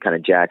 deconstructed kind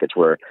of jackets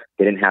where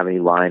they didn't have any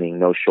lining,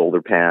 no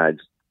shoulder pads,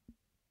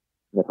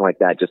 nothing like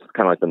that, just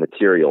kind of like the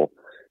material.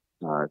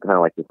 Kind of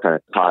like this kind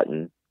of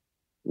cotton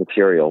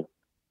material.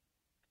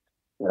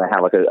 And I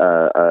have like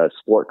a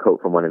sport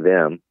coat from one of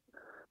them,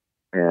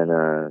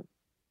 and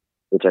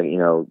which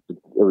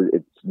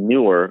it's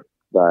newer,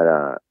 but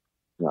I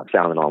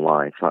found it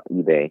online. It's on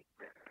eBay.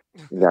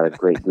 You got a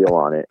great deal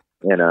on it,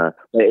 and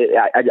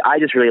I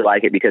just really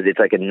like it because it's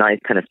like a nice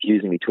kind of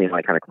fusing between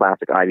like kind of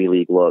classic Ivy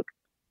League look,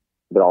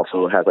 but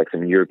also has like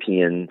some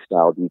European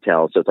style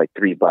details. So it's like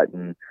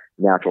 3-button,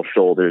 natural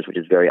shoulders, which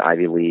is very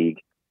Ivy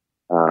League.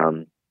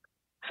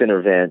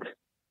 Center vent,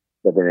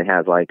 but then it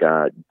has like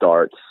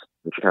darts,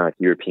 which are kind of like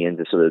European,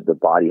 just so that the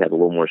body has a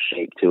little more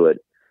shape to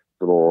it,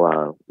 a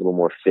little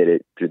more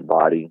fitted through the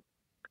body.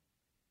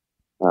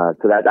 So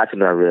that's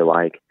something I really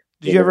like.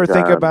 Do you ever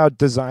think about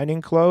designing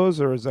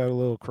clothes, or is that a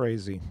little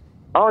crazy?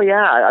 Oh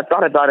yeah, I've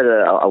thought about it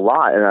a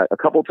lot, and a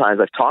couple of times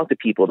I've talked to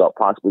people about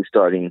possibly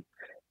starting,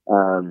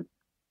 some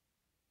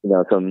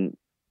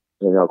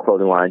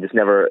clothing line. Just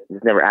never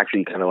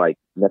actually kind of like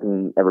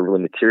nothing ever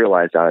really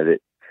materialized out of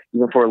it.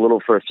 Even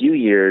for a few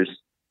years,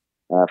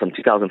 from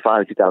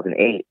 2005 to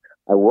 2008,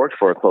 I worked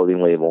for a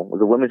clothing label. It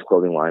was a women's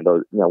clothing line,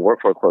 but I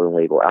worked for a clothing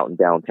label out in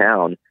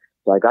downtown.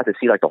 So I got to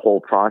see like the whole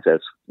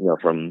process,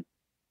 from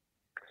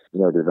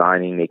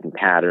designing, making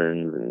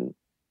patterns, and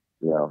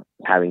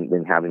having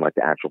like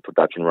the actual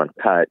production run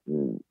cut,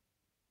 and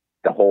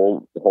the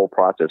whole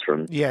process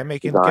from getting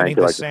to,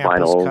 the like,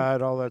 samples final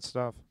cut, all that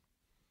stuff.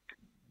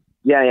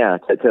 Yeah,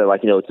 to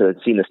like to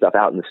seeing the stuff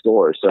out in the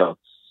store. So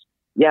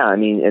yeah, I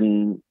mean,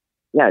 and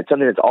yeah, it's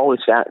something that's always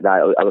that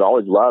I would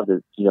always love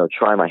to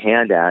try my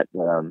hand at.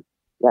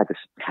 yeah, it just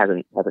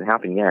hasn't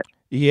happened yet.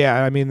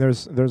 Yeah, I mean,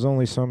 there's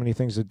only so many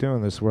things to do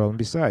in this world, and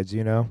besides,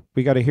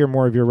 we got to hear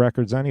more of your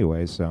records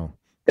anyway. So,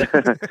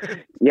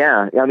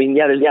 yeah, I mean,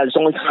 there's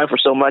only time for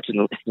so much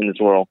in this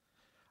world.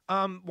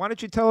 Why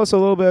don't you tell us a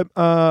little bit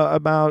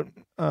about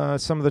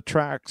some of the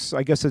tracks?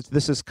 I guess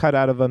this is cut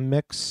out of a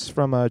mix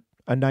from a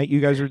night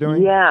you guys are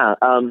doing. Yeah,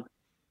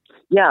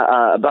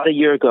 about a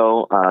year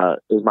ago,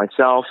 it was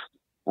myself,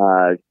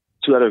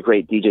 two other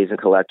great DJs and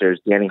collectors,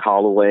 Danny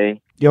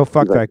Holloway. Yo,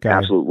 fuck that guy.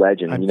 Absolute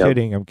legend. I'm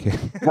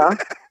kidding. Huh?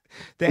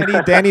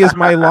 Danny is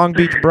my Long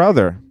Beach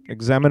brother.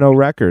 Examino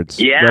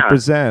Records. Yeah.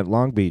 Represent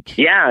Long Beach.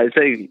 Yeah,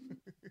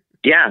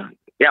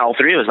 all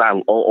three of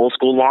us, old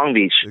school Long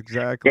Beach.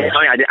 Exactly. Yeah,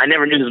 I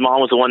never knew his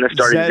mom was the one that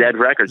started Zed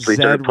Records, so he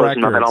started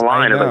posting about it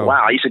online. I was like,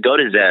 wow, I used to go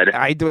to Zed.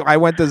 I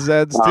went to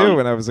Zed's too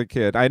when I was a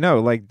kid. I know,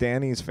 like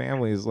Danny's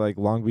family is like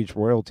Long Beach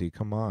royalty.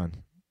 Come on,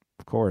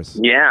 of course.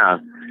 Yeah.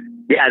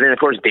 Yeah, and then of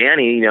course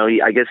Danny,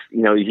 I guess,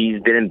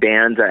 he's been in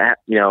bands that,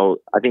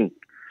 I think,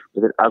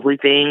 was it Ugly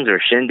Things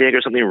or Shindig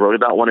or something, wrote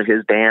about one of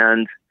his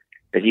bands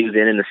that he was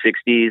in the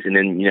 60s, and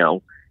then,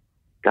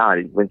 God,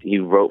 he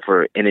wrote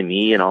for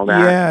NME and all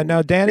that. Yeah,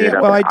 no, Danny,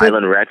 I did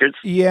Island Records.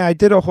 Yeah, I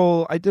did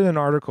an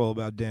article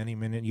about Danny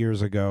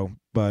years ago,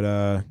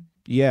 but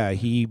yeah,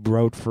 he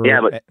wrote for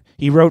NME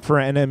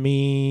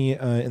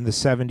in the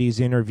 70s.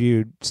 He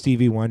interviewed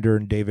Stevie Wonder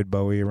and David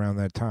Bowie around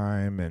that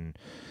time, and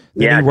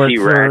then he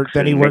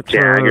worked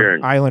for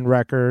Island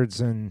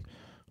Records and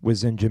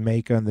was in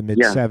Jamaica in the mid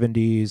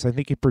 70s. I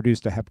think he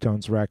produced a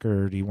Heptones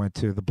record. He went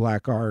to the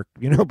Black Ark,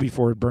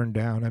 before it burned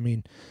down. I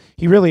mean,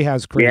 he really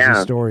has crazy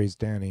stories,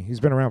 Danny. He's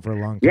been around for a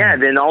long time. Yeah,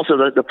 then also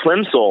the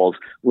Plimsouls,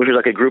 which was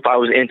like a group I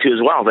was into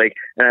as well.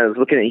 And I was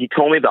looking at, he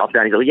told me about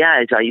that. He's like,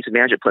 yeah, I used to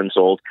manage at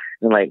Plimsouls.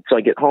 And so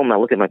I get home and I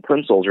look at my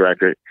Plimsouls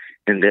record,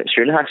 and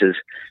sure enough, it's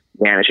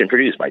managed and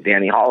produced by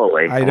Danny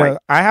Holloway. I know.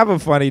 I have a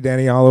funny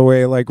Danny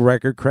Holloway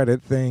record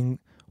credit thing.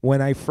 When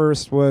I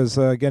first was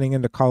getting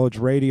into college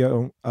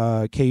radio,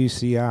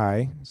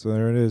 KUCI, so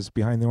there it is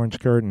behind the orange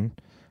curtain,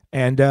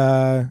 and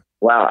wow,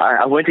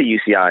 I went to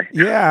UCI.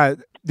 Yeah,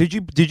 did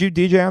you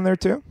DJ on there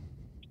too?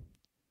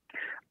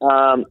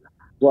 Well,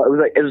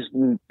 it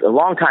was a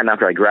long time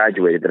after I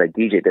graduated that I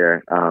DJed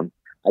there.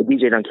 I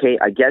DJed on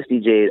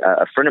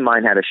a friend of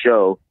mine had a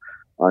show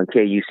on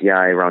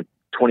KUCI around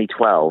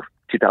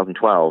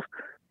 2012,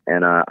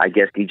 and I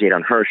guest DJed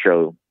on her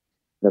show.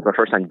 That was my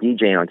first time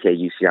DJing on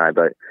KUCI,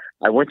 but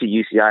I went to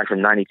UCI from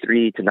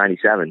 93 to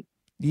 97.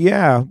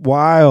 Yeah,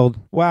 wild.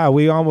 Wow,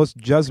 we almost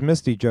just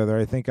missed each other.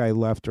 I think I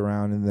left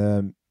around in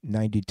the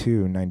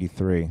 92,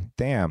 93.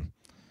 Damn.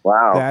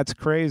 Wow. That's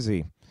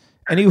crazy.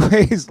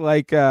 Anyways,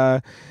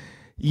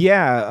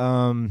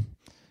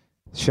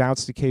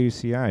 shouts to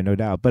KUCI, no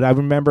doubt. But I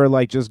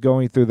remember just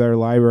going through their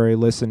library,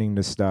 listening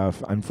to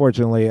stuff.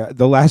 Unfortunately,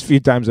 the last few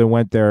times I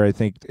went there, I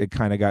think it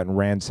kind of gotten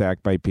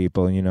ransacked by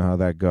people, and you know how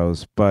that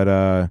goes.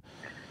 But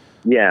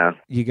yeah,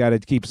 you got to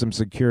keep some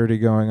security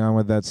going on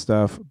with that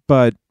stuff.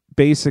 But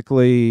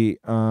basically,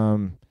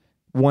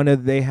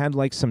 they had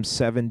some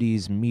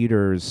 70s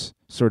meters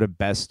sort of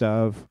best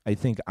of. I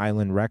think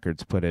Island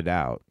Records put it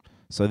out.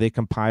 So they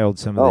compiled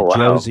some of the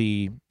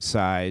Josie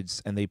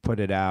sides, and they put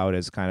it out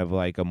as kind of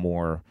a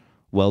more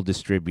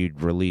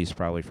well-distributed release,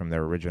 probably from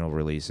their original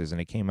releases. And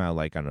it came out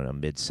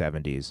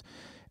mid-70s.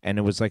 And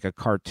it was a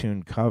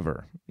cartoon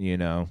cover,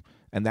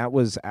 And that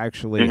was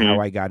actually how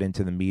I got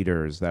into the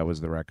meters. That was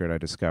the record I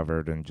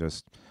discovered, and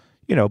just,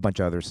 a bunch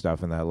of other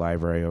stuff in that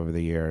library over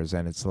the years.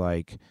 And it's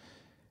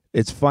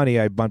funny.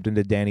 I bumped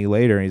into Danny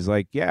later, and he's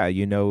like, yeah,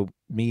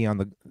 me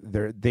on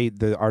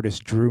the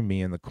artist drew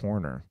me in the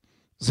corner.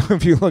 So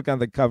if you look on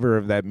the cover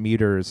of that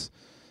meters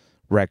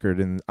record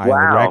in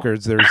Island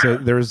Records,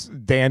 there's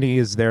Danny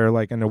is there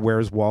in a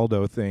Where's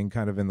Waldo thing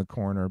kind of in the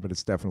corner, but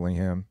it's definitely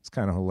him. It's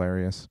kind of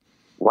hilarious.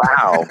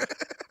 Wow.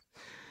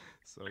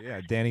 So yeah,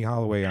 Danny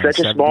Holloway on such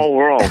a small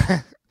world.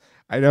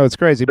 I know, it's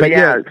crazy, but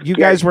you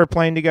guys were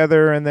playing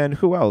together, and then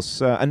who else?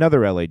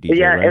 Another LA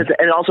DJ, right?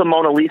 And also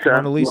Mona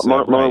Lisa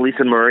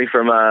Murray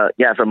from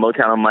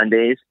Motown on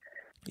Mondays.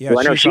 Yeah, so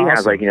I know she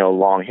has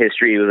long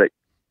history with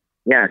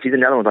she's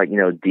another one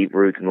with deep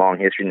roots and long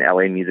history in the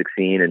LA music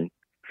scene. And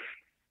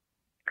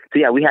so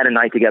yeah, we had a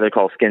night together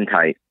called Skin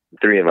Tight,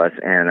 three of us,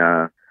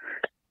 and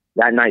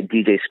that night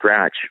DJ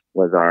Scratch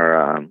was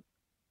our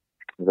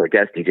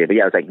guest DJ. But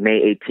yeah, it was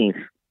May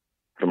 18th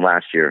from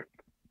last year.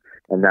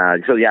 And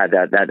so yeah,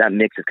 that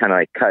mix is kind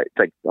of cut.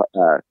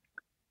 It's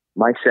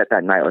my set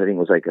that night, I think,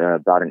 was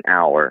about an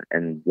hour,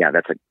 and yeah,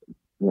 that's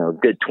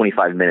good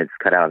 25 minutes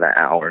cut out of that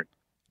hour.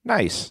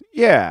 Nice,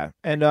 yeah,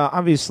 and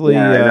obviously,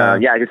 it's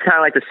kind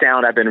of the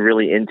sound I've been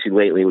really into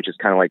lately, which is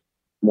kind of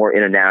more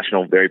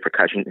international, very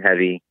percussion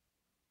heavy.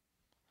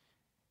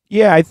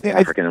 Yeah, I think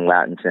African and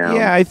Latin sound.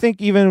 Yeah, I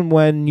think even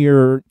when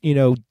you're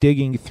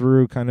digging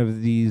through kind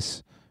of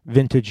these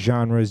vintage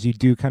genres, you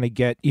do kind of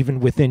get, even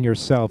within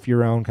yourself,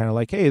 your own kind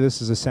of hey,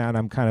 this is a sound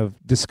I'm kind of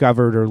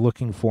discovered or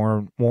looking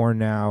for more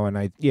now.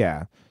 And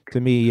to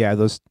me,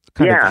 those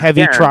kind Yeah, of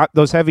heavy yeah.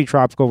 those heavy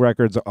tropical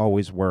records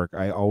always work.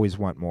 I always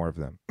want more of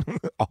them.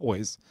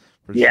 Always,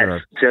 for Yes,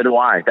 sure. so do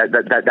I.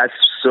 That's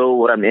so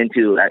what I'm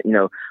into.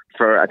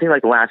 For I think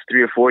like the last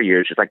 3 or 4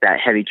 years, just like that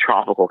heavy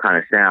tropical kind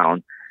of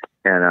sound.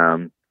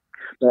 And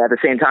but at the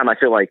same time, I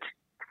feel like,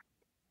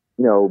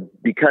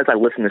 because I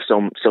listen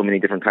to so many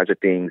different types of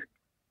things,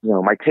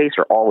 my tastes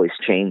are always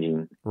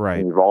changing Right.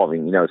 and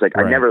evolving. It's like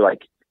Right.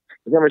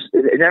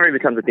 it never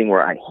becomes a thing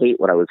where I hate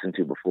what I listened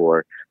to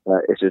before.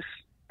 It's just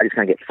I just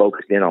kind of get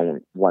focused in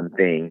on one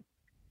thing,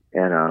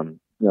 and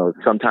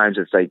sometimes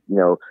it's like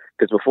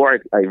because before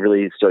I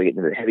really started getting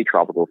into the heavy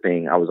tropical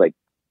thing, I was like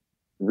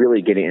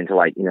really getting into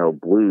like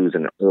blues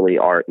and early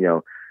art,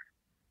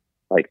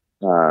 like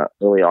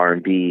early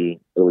R&B,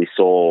 early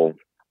soul.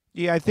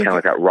 Yeah, I think Kind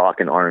of like that rock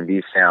and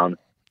R&B sound.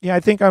 Yeah, I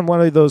think on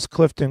one of those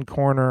Clifton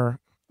Corner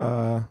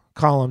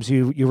columns,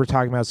 you were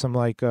talking about some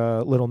like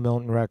Little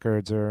Milton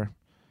records, or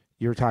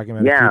you were talking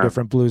about a few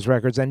different blues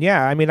records. And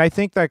yeah, I mean, I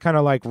think that kind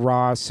of like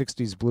raw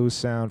 60s blues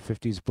sound,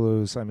 50s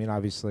blues. I mean,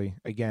 obviously,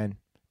 again,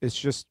 it's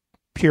just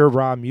pure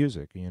raw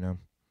music,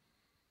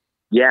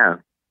 Yeah.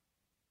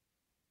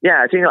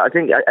 Yeah, I think at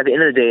the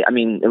end of the day, I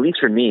mean, at least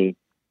for me,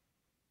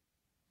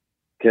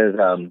 because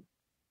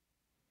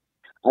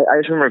I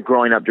just remember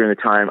growing up during the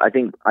time. I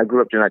think I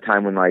grew up during that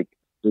time when like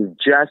it was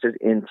just as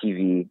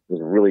MTV was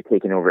really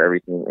taking over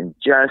everything, and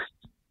just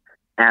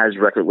as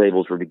record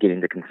labels were beginning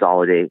to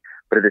consolidate.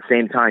 But at the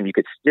same time, you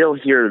could still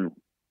hear,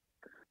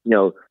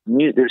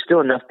 there's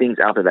still enough things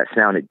out there that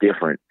sounded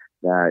different.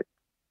 That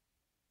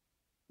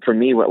for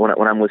me, when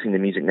I'm listening to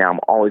music now,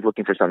 I'm always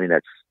looking for something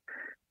that's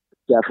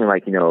definitely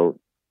like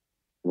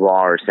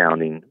raw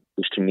sounding,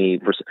 which to me,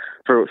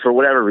 for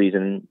whatever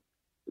reason,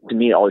 to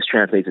me, it always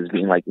translates as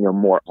being like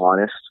more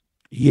honest,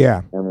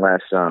 yeah, and less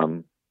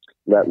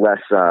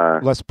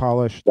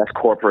polished, less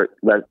corporate,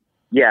 because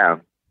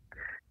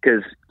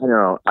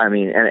I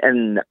mean,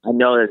 and I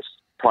know that's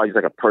probably just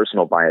like a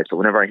personal bias, but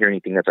whenever I hear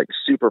anything that's like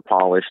super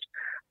polished,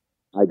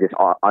 I just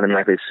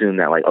automatically assume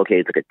that like, okay,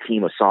 it's like a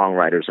team of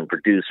songwriters and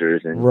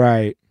producers, and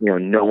right,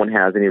 no one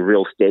has any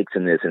real stakes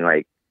in this, and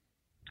like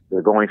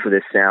they're going for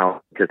this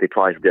sound because they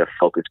probably did a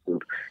focus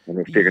group and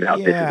they figured out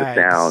this is the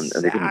sound, exactly.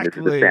 and they think this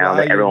is the sound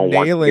that everyone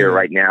wants to hear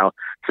right now.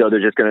 So they're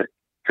just gonna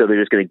give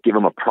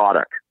them a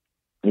product,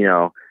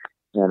 And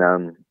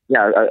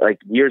like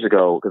years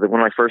ago, because one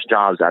of my first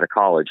jobs out of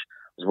college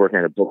was working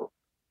at a book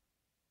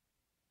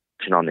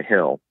on the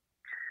Hill,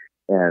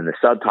 and the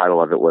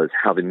subtitle of it was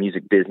 "How the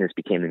Music Business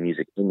Became the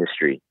Music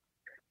Industry,"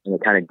 and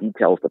it kind of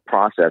details the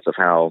process of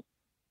how,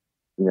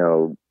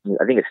 I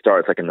think it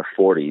starts like in the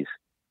 40s.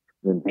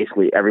 And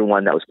basically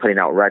everyone that was putting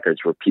out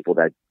records were people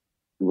that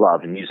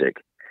loved music.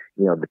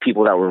 The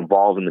people that were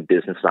involved in the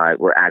business side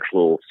were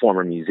actual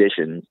former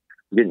musicians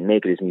who didn't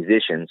make it as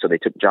musicians, so they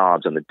took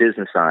jobs on the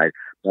business side,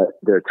 but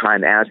their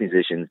time as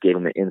musicians gave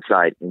them an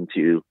insight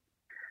into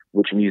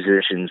which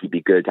musicians would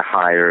be good to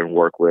hire and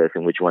work with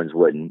and which ones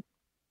wouldn't.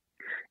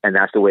 And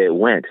that's the way it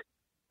went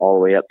all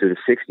the way up through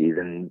the 60s.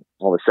 And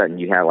all of a sudden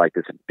you had like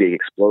this big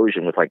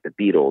explosion with like the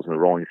Beatles and the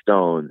Rolling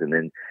Stones, and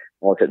then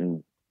all of a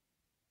sudden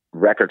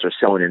records are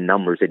selling in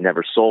numbers they'd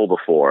never sold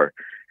before.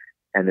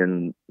 And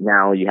then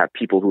now you have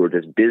people who are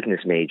just business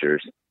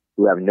majors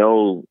who have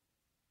no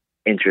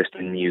interest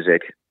in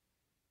music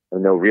or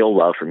no real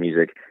love for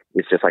music.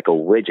 It's just like a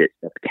widget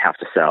that they have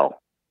to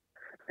sell.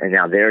 And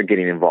now they're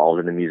getting involved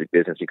in the music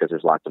business because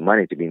there's lots of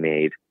money to be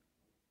made.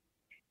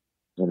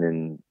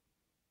 And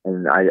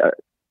I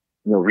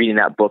reading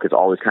that book is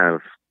always kind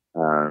of,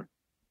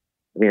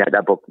 reading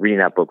that book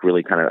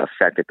really kind of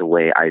affected the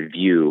way I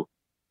view,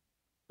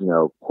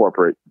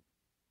 corporate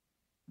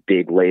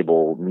big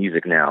label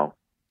music now.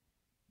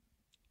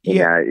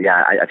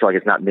 I feel like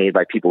it's not made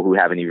by people who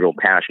have any real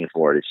passion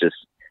for it. It's just,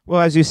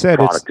 well, as you said,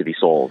 product to be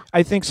sold.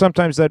 I think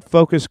sometimes that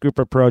focus group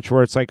approach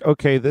where it's like,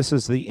 okay, this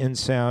is the in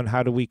sound.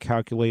 How do we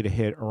calculate a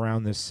hit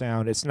around this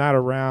sound? It's not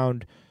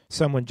around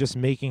someone just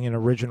making an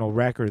original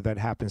record that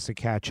happens to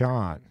catch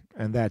on.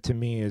 And that to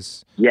me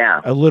is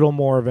a little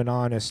more of an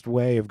honest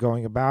way of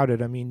going about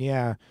it. I mean,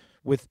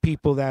 with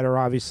people that are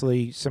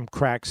obviously some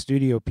crack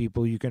studio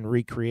people, you can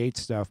recreate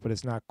stuff, but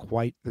it's not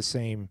quite the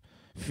same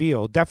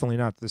feel. Definitely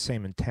not the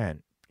same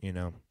intent,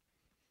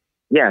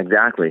 Yeah,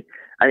 exactly.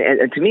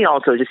 And to me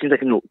also, it just seems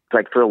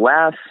like for the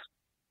last,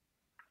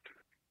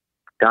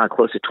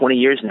 close to 20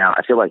 years now,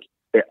 I feel like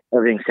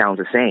everything sounds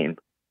the same.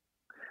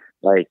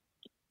 Like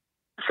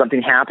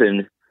something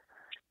happened.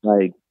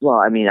 Like, well,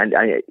 I mean,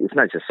 it's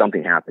not just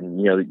something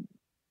happened.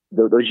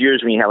 Those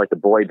years when you had like the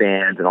boy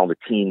bands and all the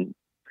teen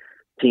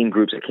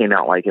groups that came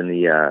out like in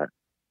the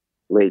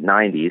late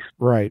 90s.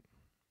 Right.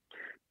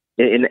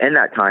 In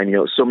that time,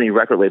 so many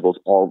record labels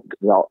all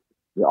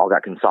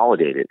got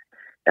consolidated,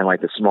 and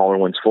like the smaller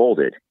ones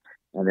folded.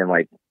 And then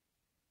like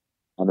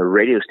on the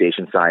radio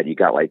station side, you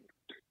got like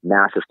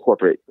massive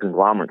corporate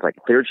conglomerates like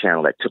Clear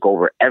Channel that took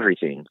over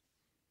everything.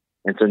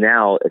 And so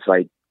now it's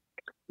like,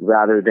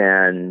 rather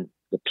than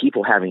the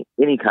people having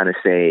any kind of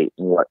say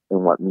in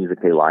what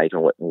music they like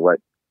and what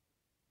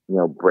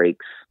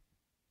breaks,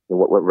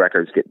 what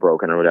records get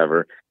broken or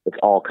whatever, it's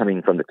all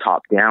coming from the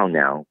top down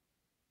now.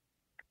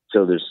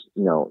 So there's,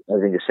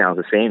 everything just sounds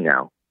the same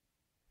now.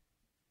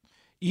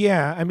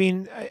 Yeah, I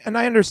mean, and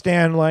I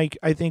understand, like,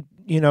 I think,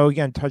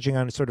 again, touching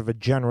on sort of a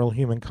general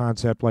human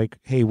concept, like,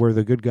 hey, we're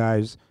the good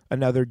guys.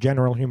 Another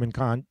general human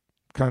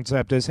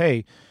concept is,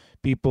 hey,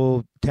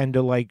 people tend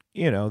to, like,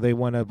 they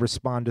want to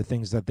respond to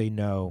things that they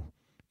know.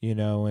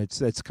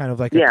 It's kind of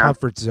like a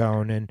comfort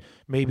zone. And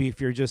maybe if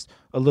you're just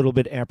a little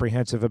bit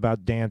apprehensive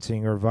about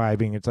dancing or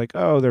vibing, it's like,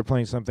 oh, they're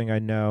playing something I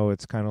know.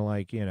 It's kind of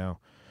like, you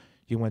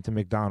went to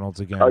McDonald's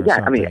again or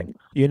something.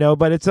 I mean,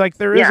 but it's like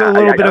there is a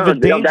little bit of a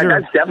danger.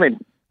 That's definitely...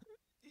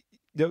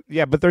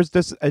 Yeah, but there's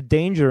just a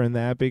danger in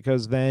that,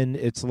 because then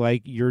it's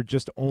like you're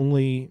just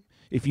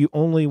if you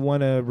only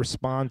want to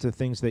respond to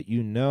things that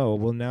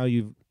well, now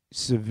you've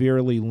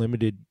severely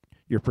limited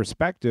your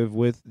perspective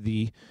with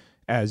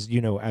as you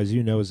know, as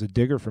a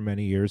digger for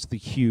many years, the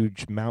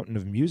huge mountain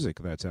of music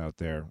that's out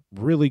there.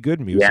 Really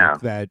good music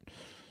that,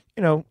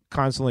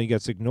 constantly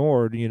gets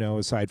ignored,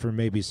 aside from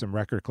maybe some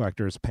record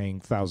collectors paying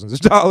thousands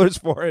of dollars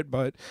for it.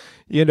 But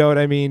you know what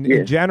I mean? Yeah.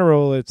 In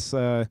general, it's...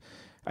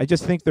 I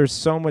just think there's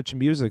so much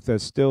music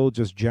that's still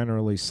just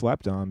generally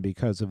slept on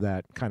because of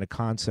that kind of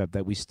concept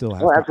that we still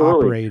have to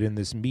operate in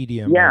this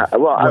medium of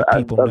what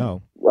people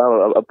know.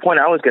 Well, a point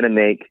I was going to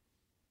make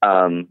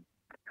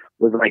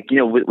was like,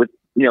 with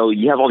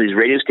you have all these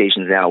radio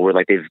stations now where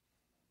like they've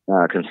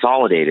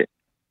consolidated.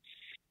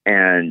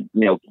 And,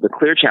 the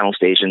Clear Channel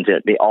stations,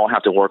 they all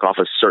have to work off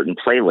a certain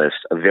playlist,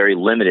 a very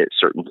limited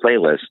certain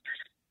playlist.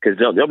 Because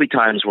there'll be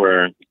times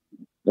where,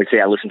 let's say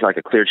I listen to like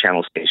a Clear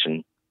Channel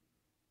station,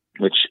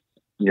 which...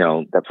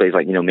 that plays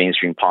like,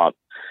 mainstream pop,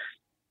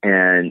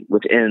 and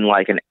within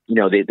like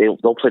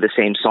they'll play the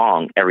same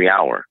song every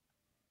hour.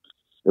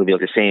 It'll be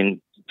like the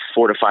same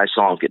 4 to 5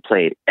 songs get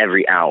played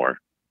every hour,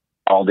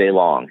 all day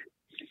long.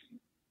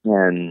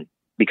 And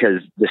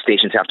because the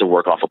stations have to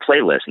work off a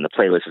playlist, and the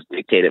playlist is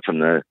dictated from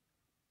the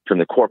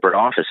corporate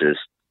offices,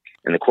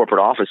 and the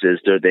corporate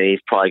offices, they've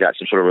probably got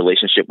some sort of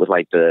relationship with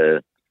like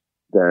the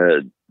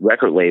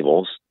record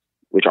labels,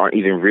 which aren't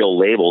even real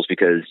labels,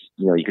 because,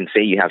 you can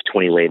say you have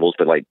 20 labels,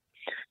 but like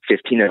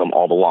 15 of them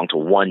all belong to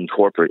one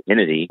corporate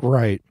entity.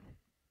 Right.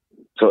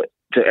 So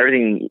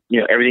everything,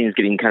 everything is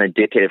getting kind of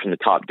dictated from the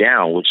top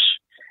down, which,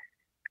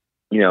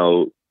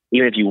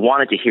 even if you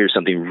wanted to hear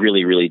something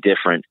really, really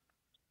different,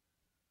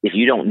 if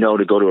you don't know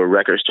to go to a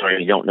record store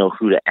and you don't know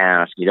who to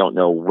ask, you don't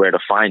know where to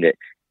find it,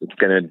 it's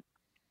going to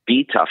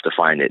be tough to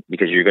find it,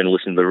 because you're going to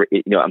listen to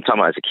I'm talking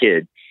about as a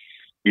kid,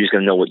 you're just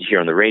going to know what you hear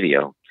on the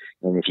radio.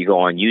 And if you go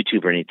on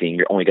YouTube or anything,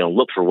 you're only going to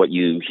look for what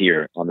you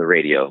hear on the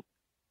radio.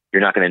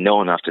 You're not going to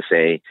know enough to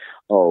say,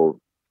 oh,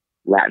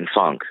 Latin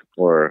funk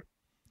or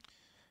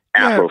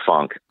Afro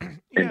funk,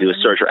 and do a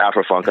search for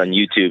Afro funk on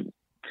YouTube,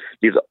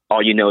 because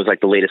all you know is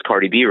like the latest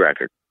Cardi B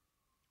record.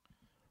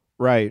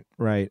 Right.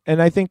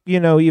 And I think,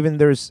 even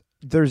there's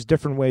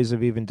different ways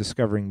of even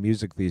discovering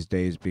music these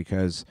days,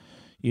 because,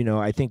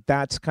 I think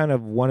that's kind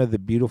of one of the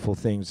beautiful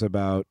things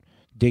about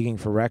digging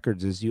for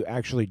records is you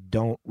actually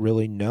don't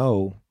really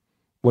know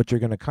what you're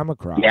going to come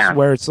across. Yeah.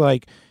 Where it's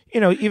like,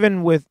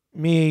 even with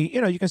me,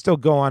 you can still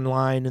go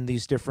online in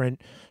these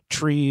different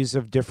trees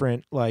of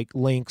different like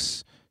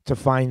links to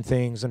find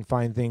things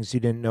you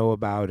didn't know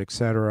about,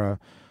 etc.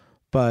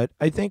 But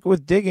I think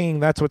with digging,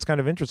 that's what's kind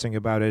of interesting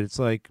about it. It's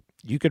like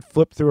you could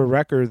flip through a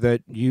record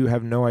that you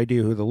have no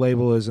idea who the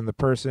label is and the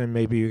person.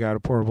 Maybe you got a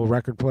portable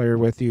record player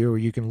with you, or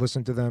you can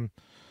listen to them,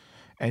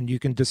 and you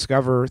can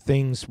discover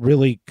things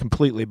really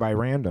completely by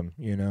random,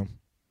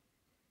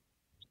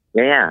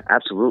 Yeah,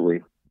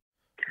 absolutely.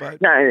 But,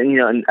 yeah,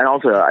 and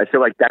also I feel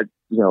like that,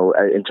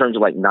 in terms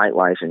of like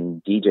nightlife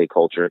and DJ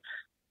culture,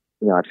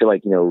 I feel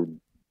like,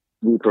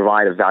 we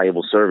provide a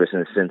valuable service in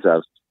the sense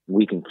of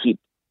we can keep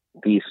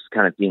these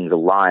kind of things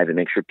alive and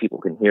make sure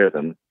people can hear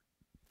them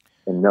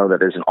and know that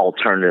there's an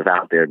alternative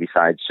out there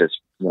besides just,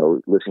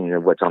 listening to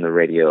what's on the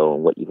radio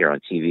and what you hear on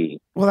TV.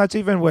 Well, that's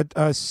even what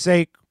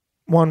Sake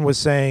one was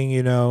saying,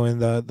 in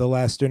the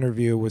last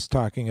interview, was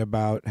talking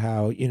about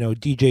how,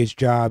 DJ's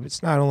job,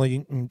 it's not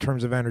only in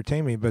terms of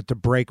entertainment, but to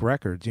break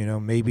records.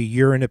 Maybe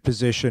you're in a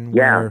position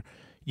where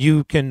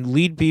you can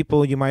lead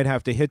people. You might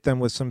have to hit them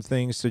with some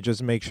things to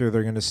just make sure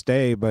they're going to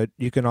stay, but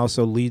you can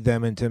also lead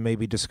them into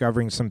maybe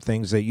discovering some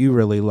things that you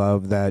really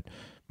love that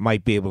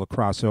might be able to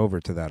cross over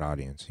to that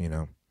audience,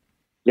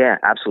 Yeah,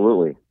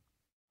 absolutely.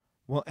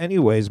 Well,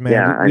 anyways,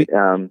 man.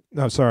 Yeah,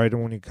 no, sorry, I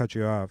don't want to cut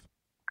you off.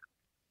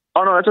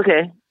 Oh, no, that's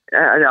okay.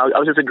 I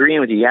was just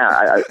agreeing with you.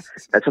 Yeah,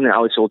 that's something I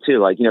always feel too.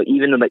 Like,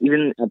 even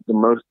at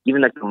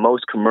the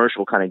most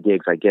commercial kind of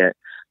gigs I get,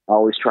 I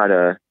always try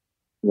to,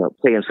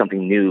 playing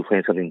something new,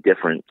 playing something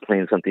different,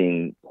 playing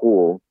something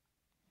cool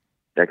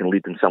that can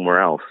lead them somewhere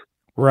else.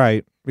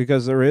 Right,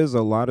 because there is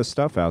a lot of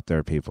stuff out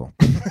there, people.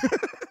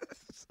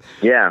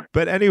 Yeah.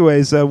 But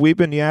anyways, we've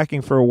been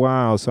yakking for a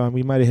while, so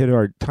we might have hit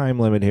our time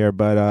limit here,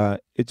 but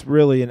it's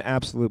really an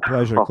absolute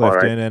pleasure,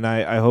 Clifton, right. And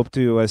I hope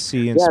to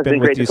see and spin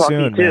with you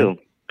soon, man.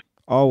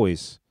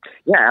 Always.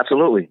 Yeah,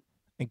 absolutely.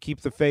 And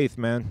keep the faith,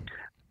 man.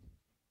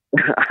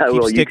 I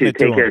will. You too.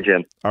 Take care,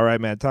 Jim. All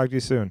right, man. Talk to you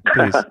soon.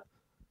 Peace.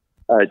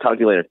 All right. Talk to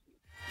you later.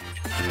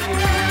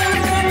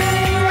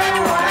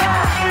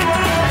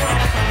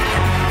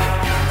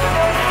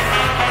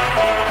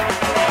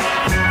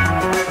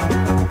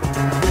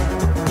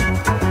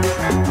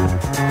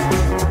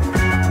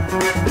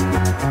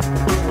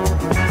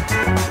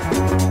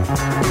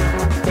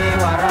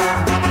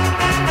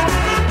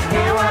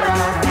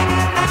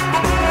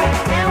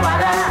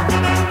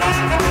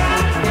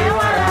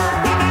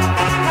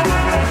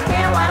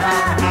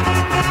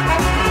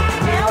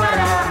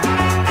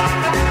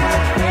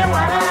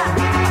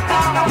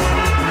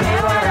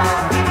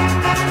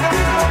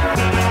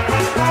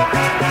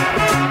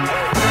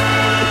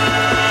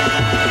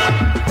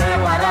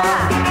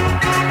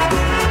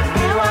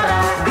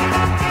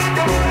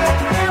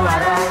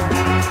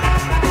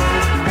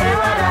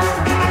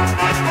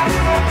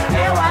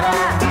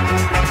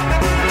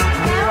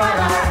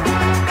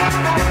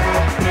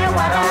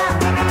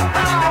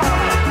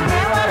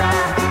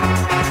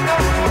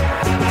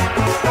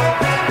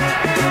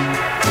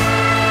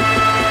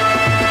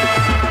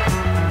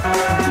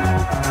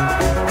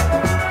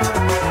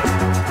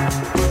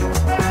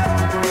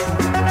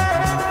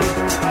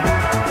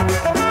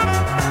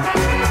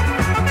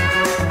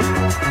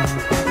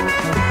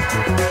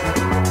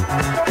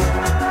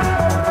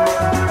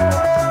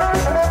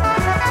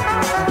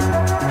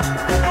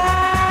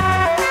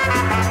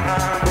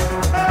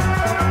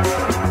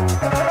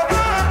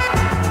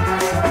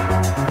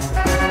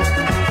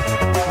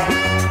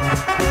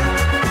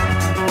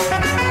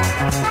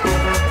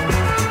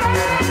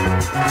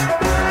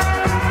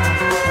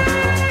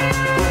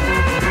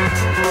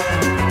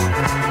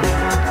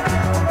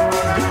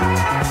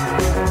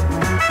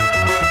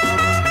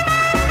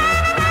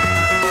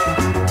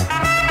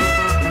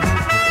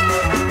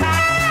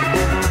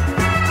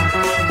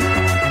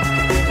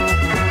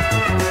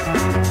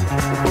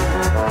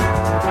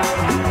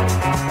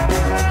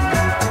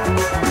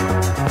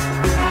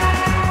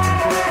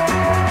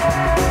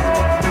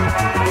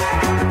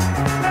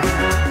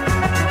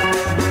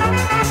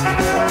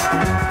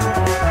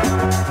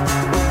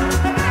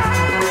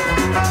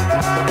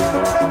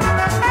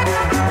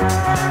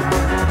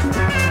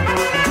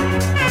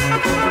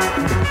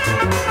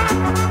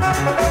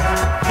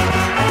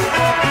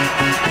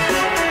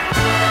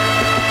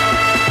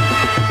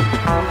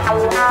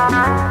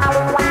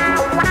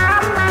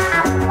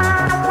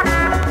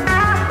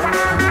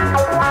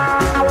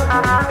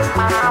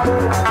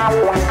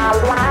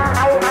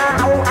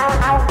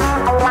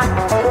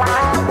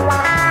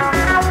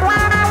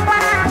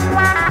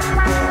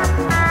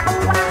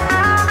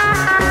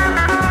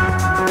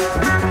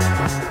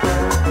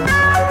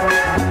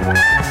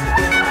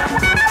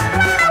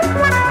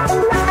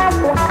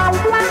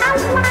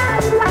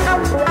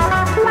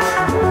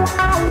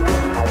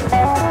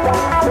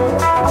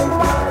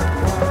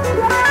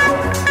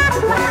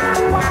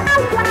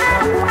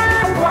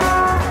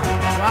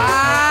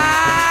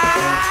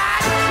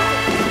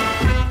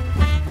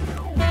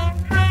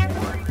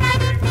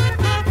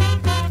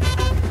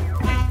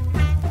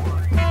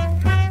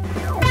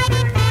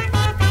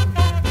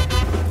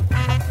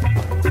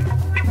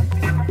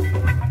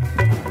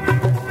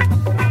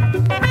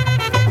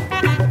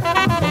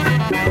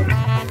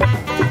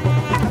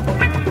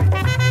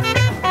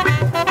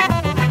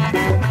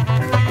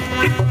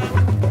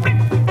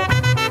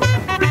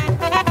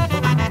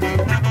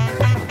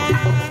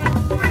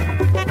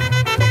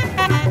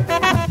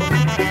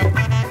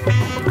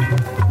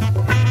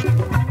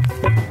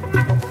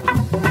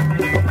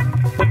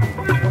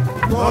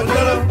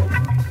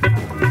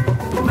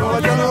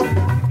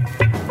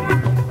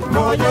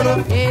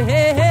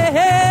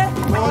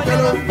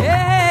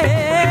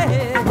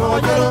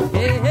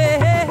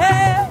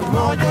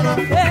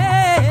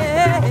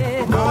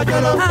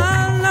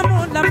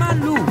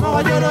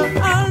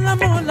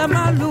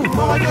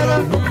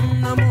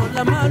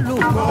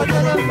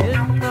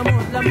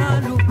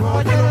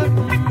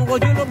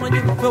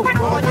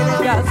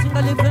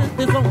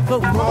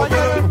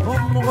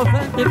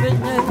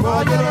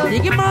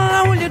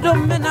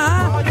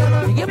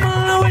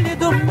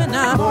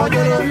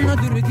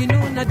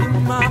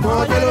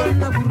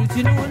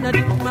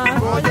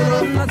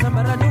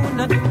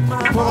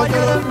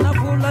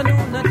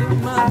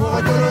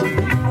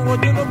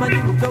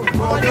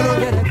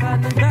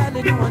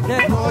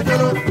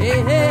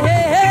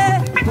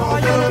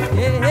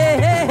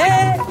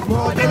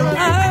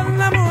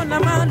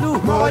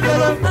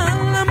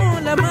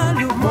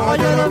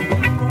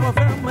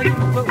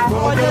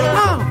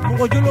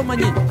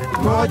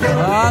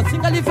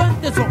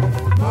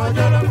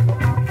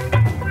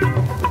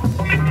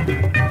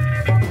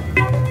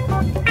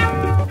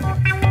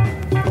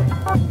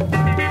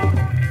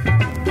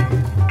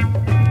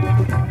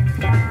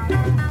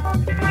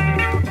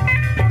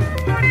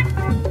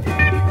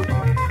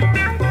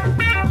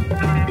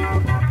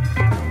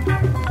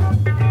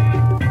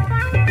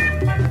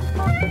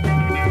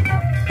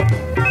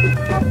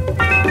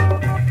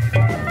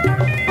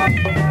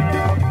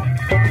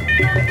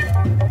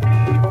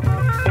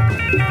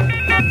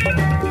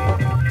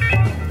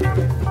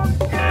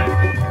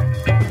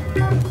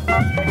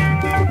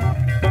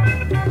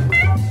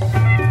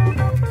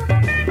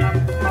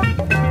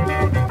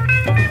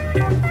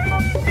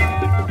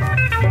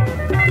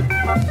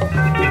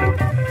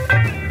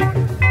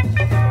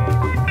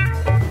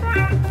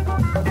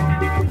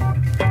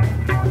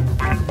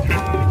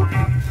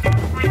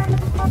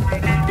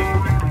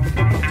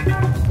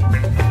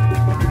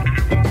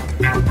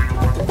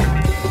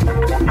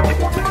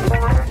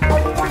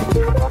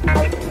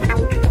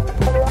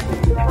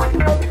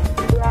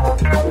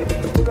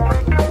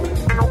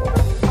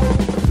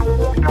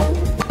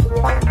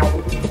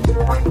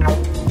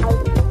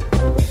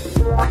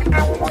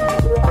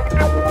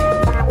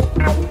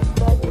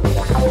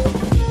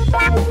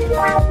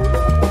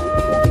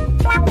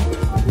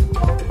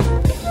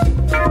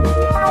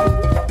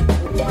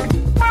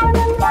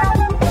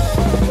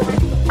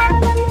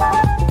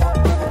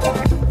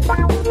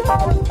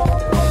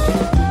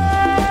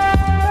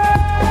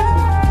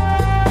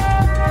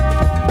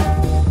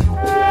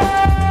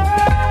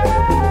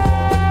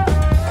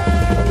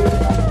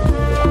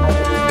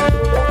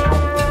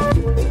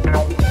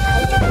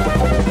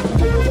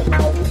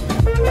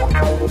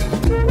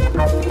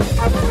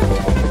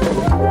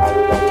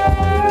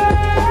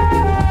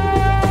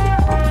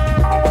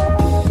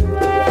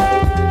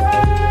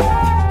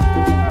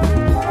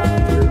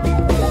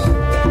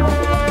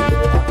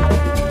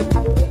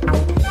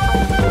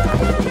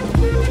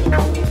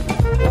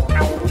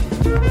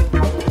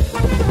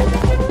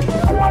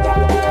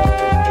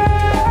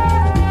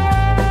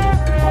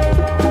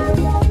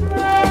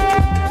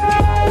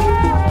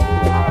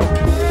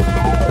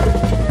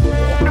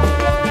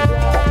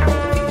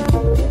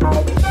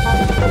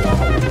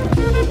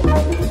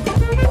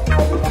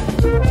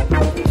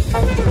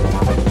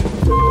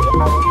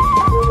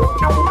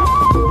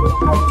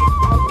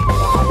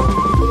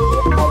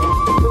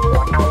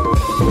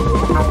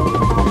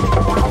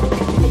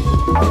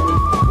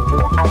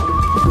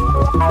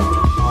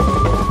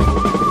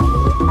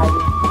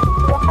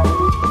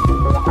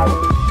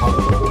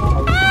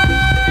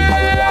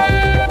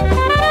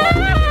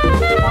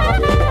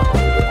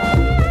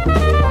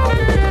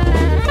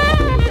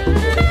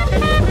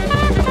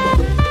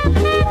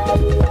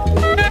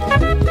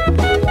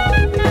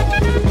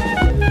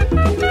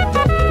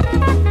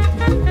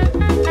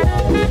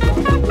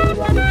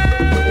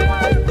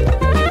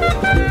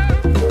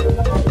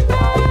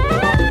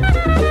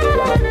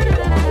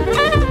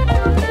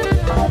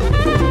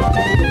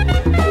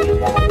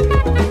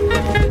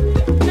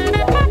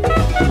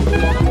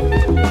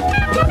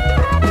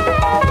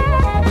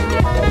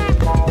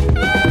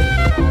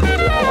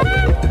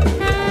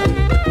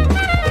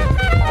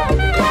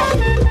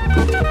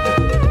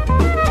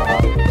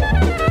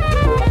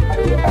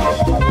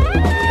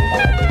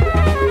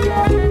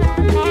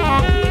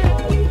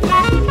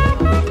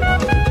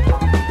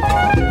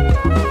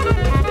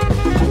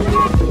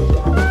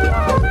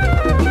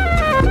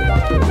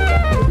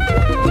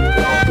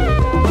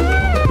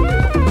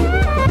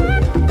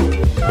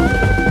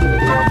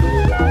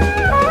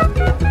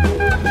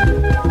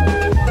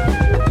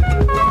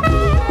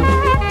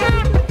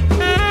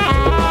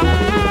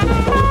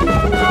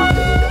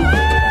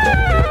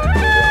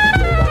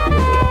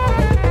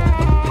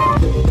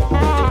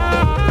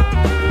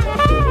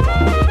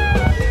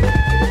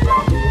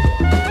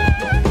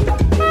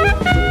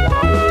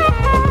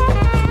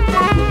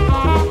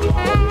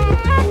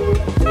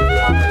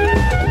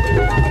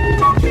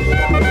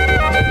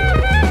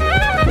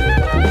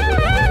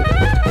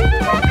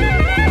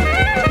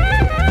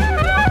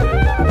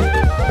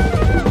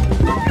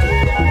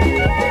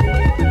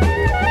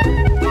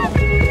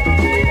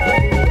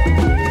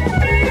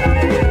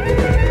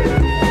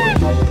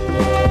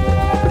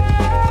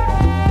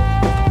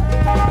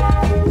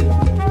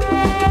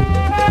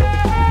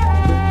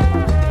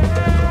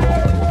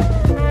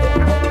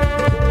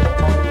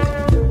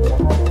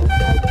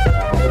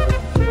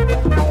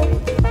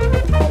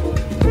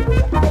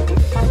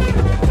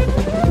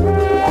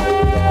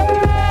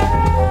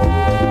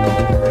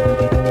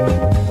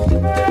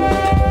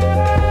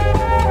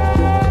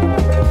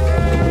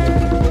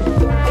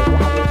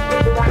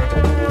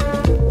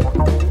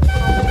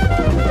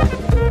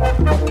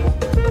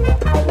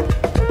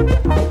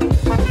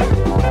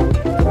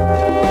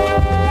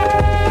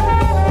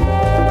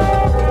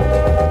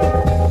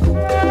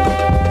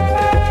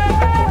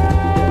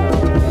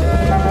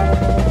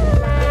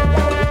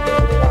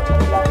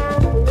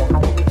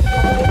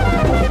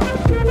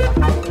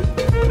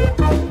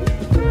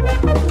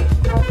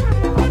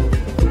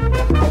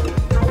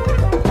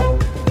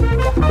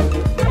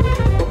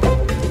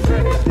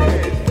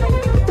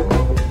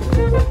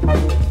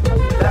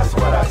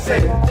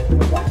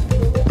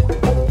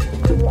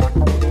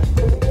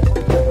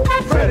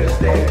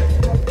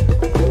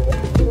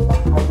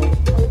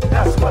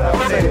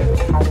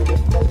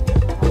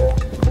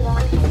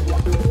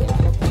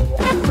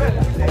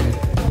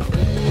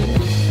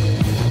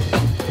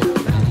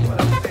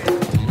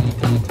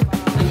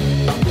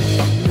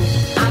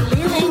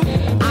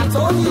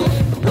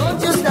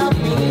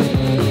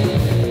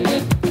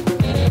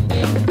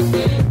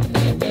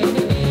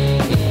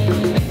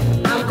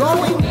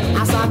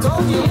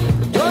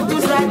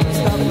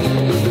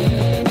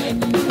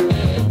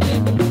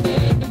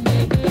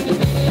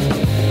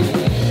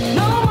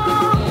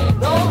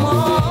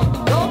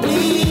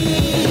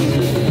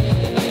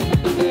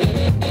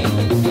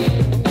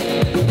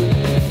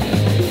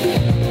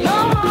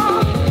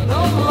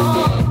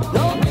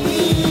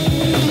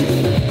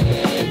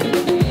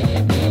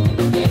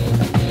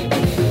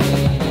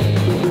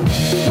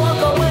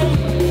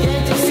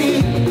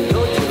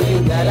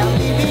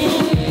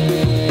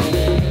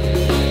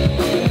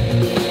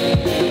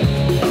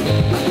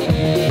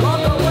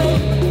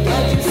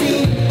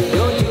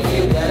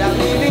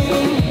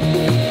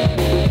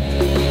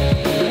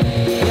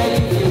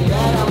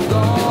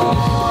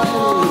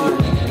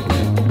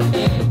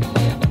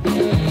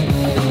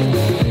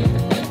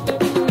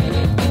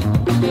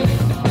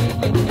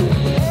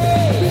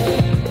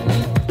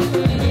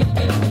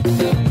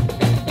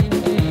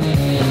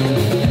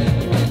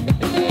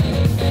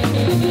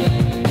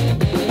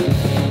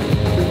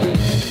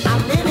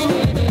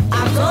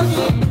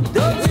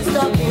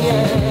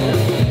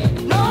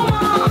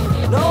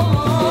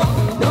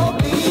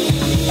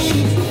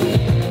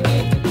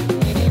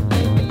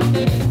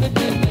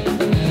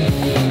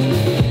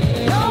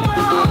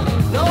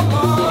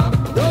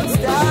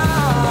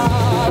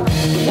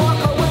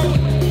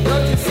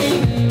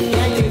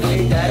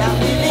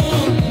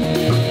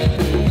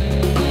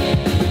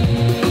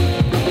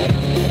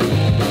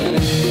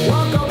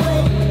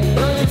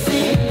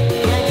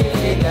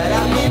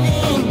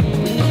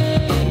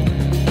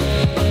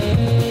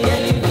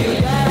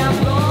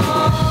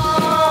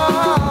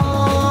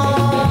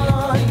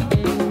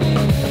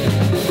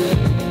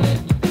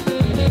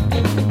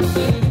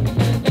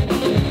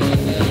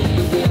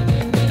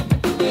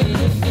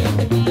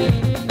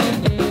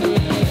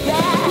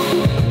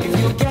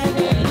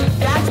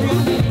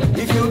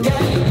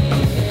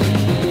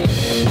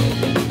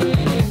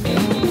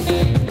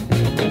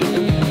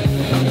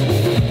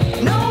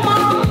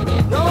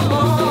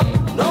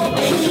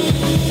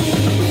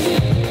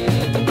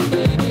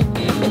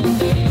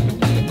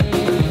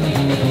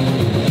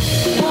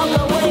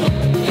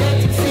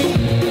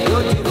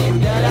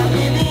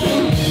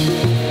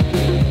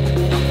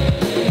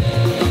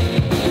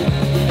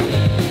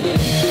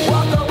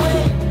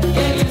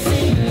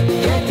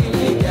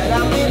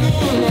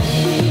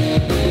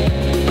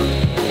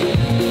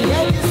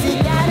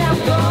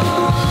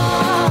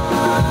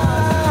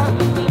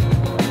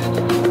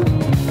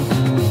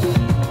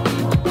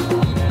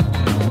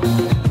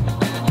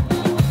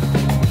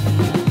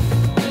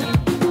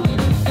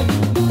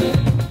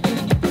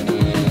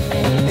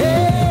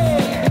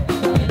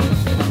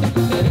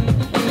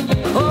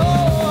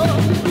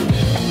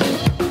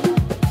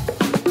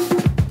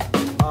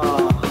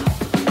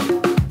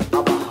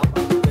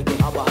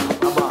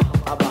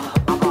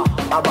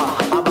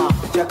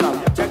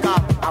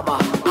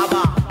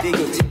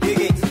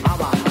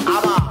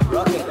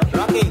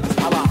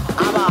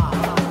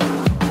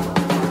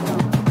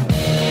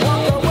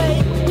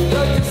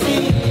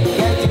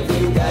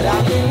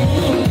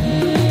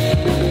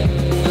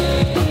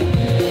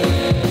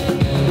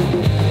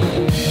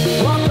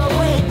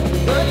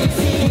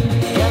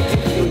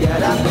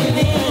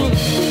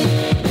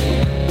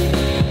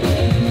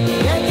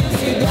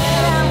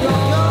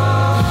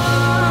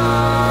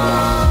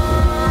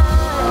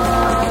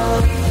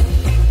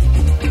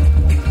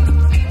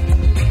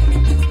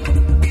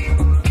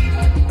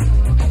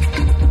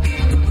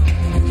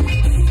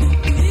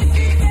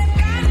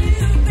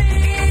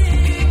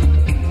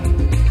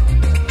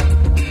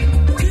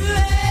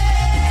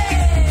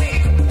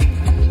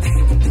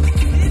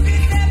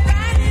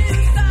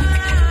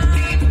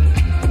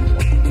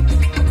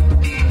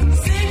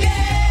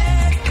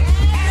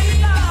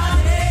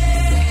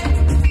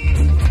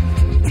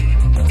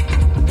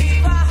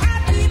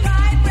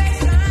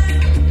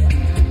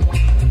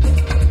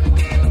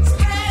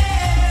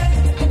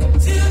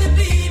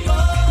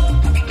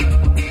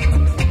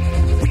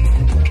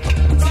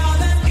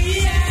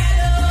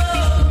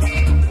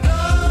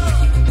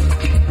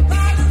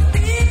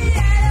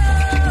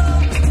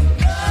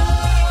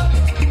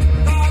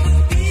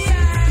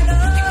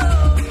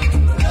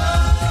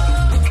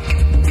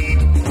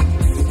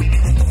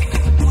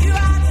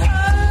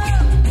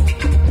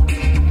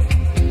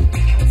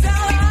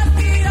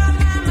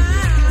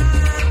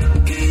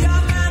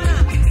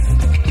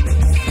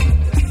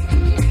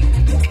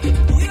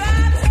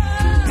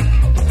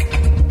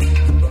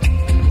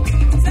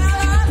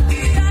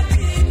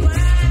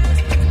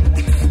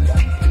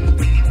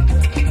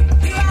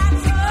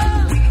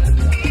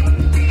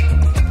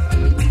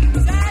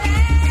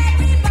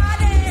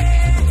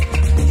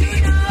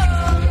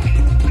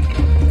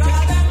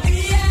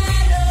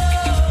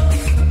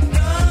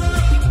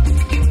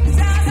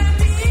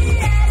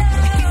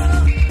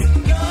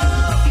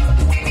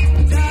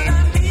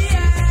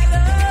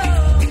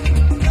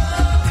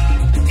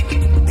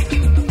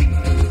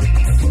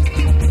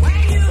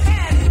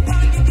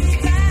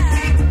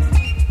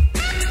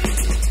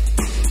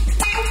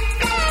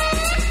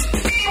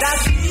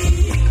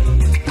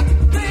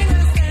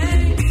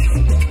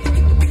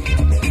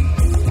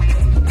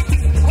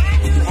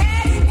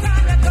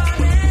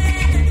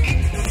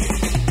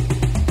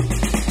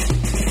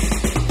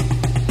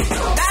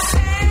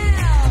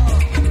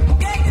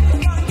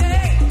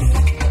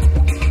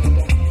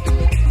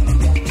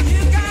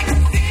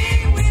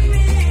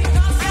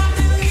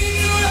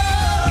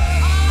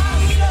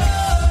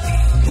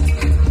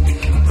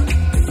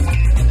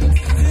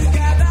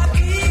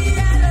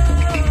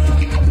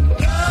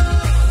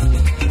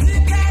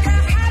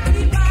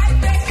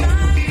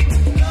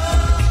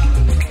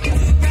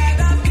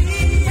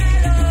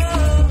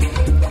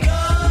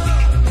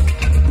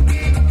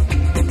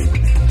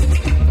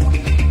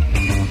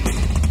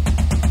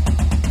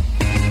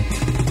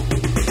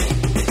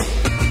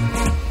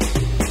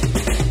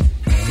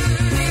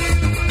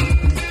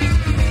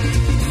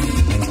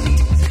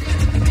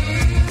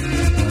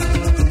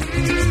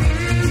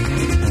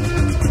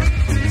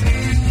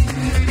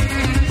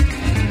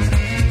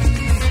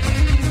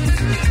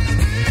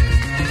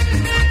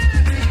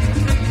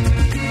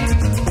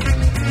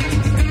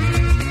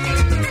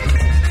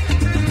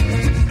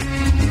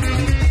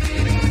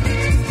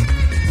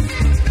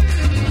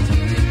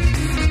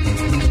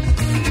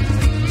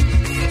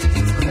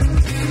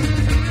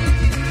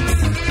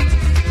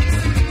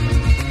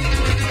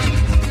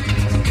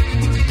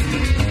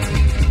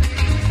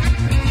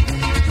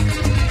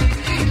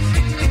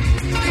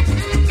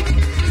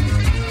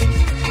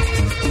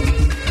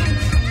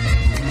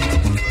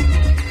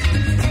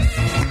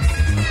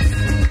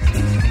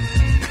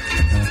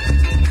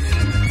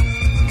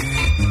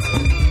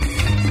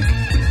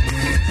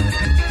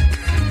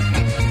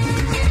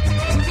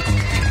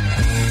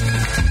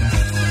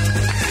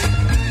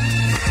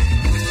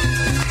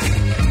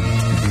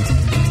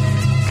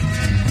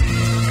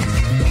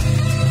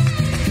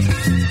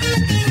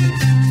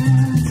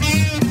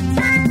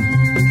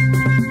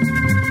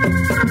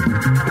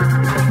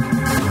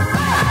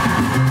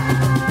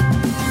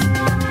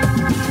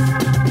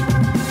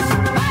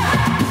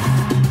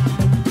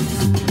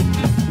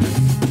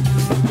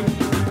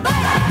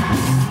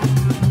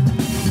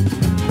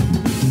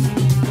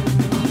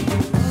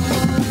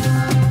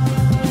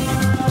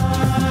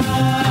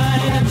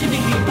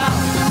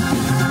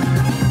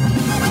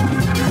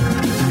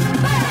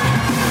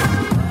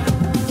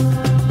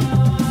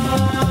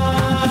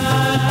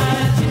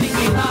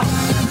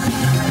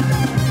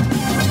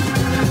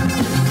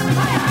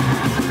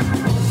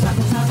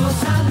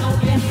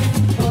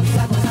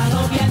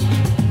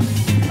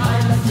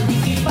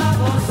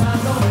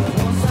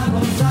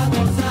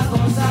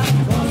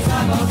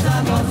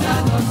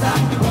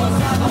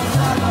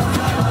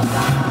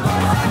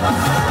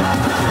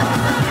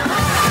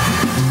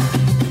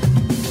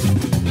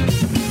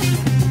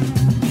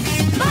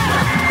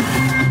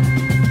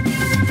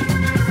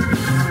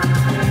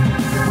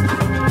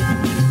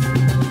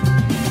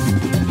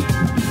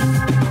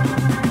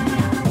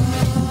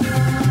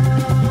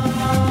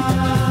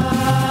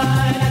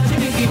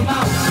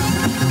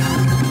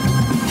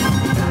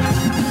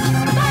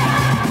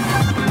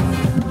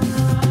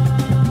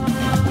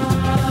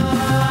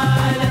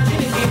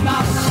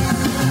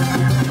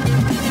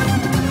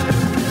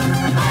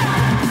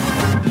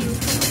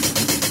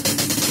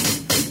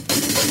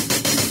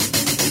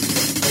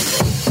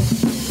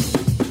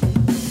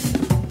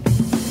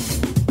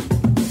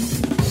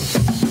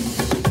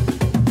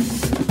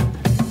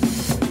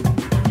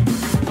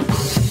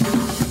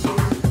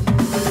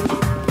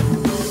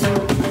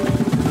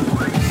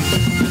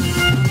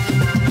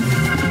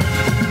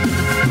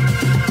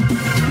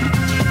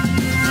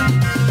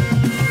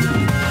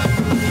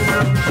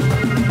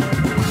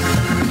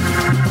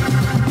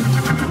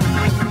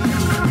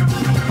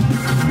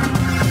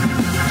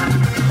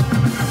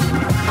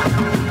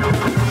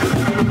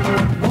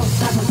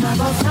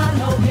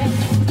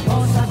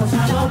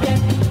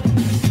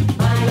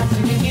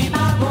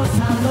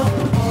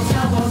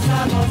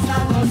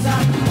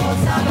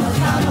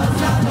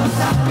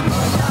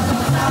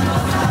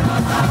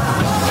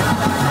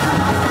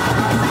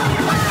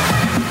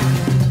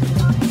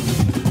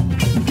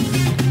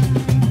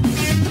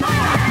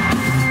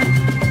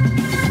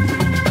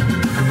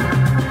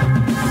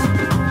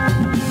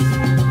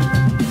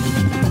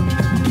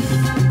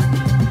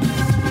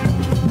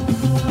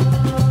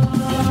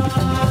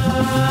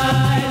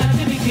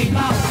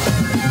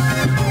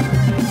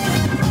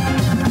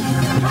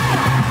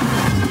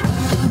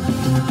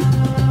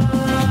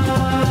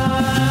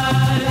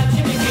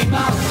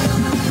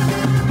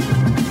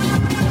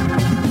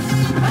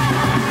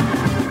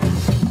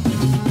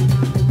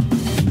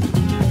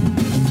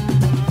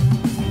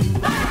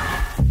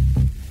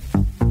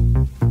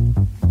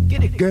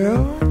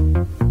 girl.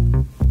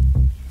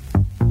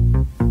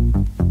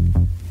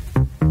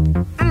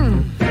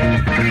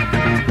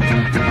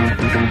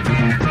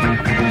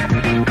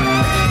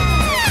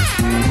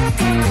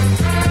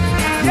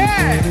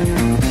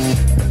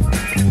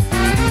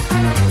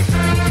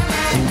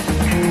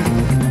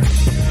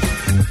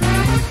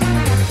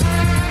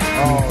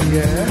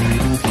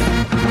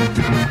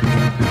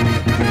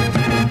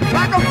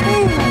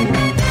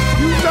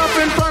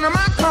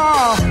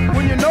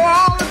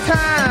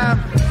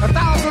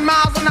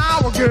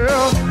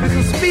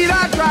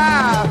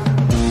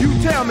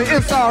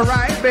 It's all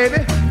right,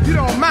 baby. You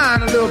don't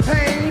mind a little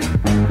pain,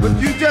 but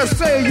you just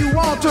say you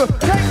want to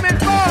take me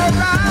for a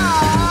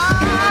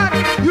ride.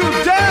 You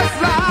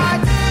just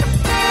like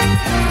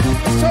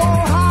so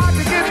hard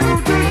to get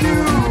through to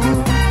you.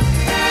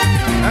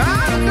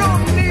 I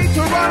don't need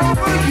to run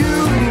over you.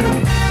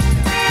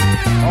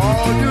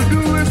 All you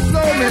do is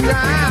slow me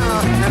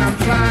down, and I'm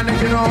trying to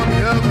get on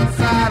the other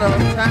side of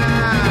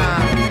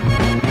town.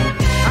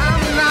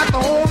 I'm not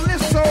the only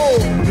soul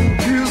who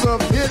views of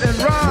hit and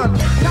run.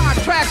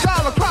 Tracks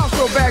all across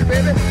your back,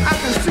 baby. I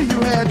can see you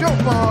had your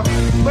fun.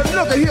 But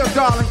look at here,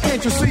 darling,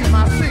 can't you see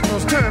my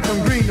signals turn from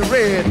green to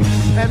red?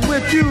 And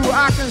with you,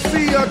 I can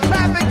see a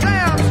traffic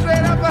jam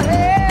straight up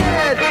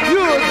ahead.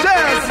 You're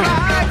just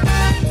like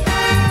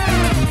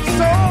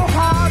so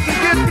hard to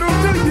get through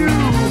to you.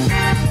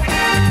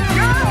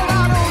 Girl,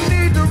 I don't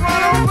need to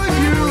run over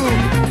you.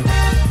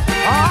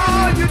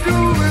 All you do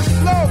is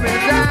slow me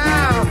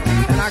down.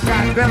 And I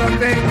got better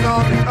things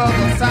on the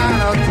other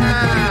side of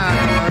town.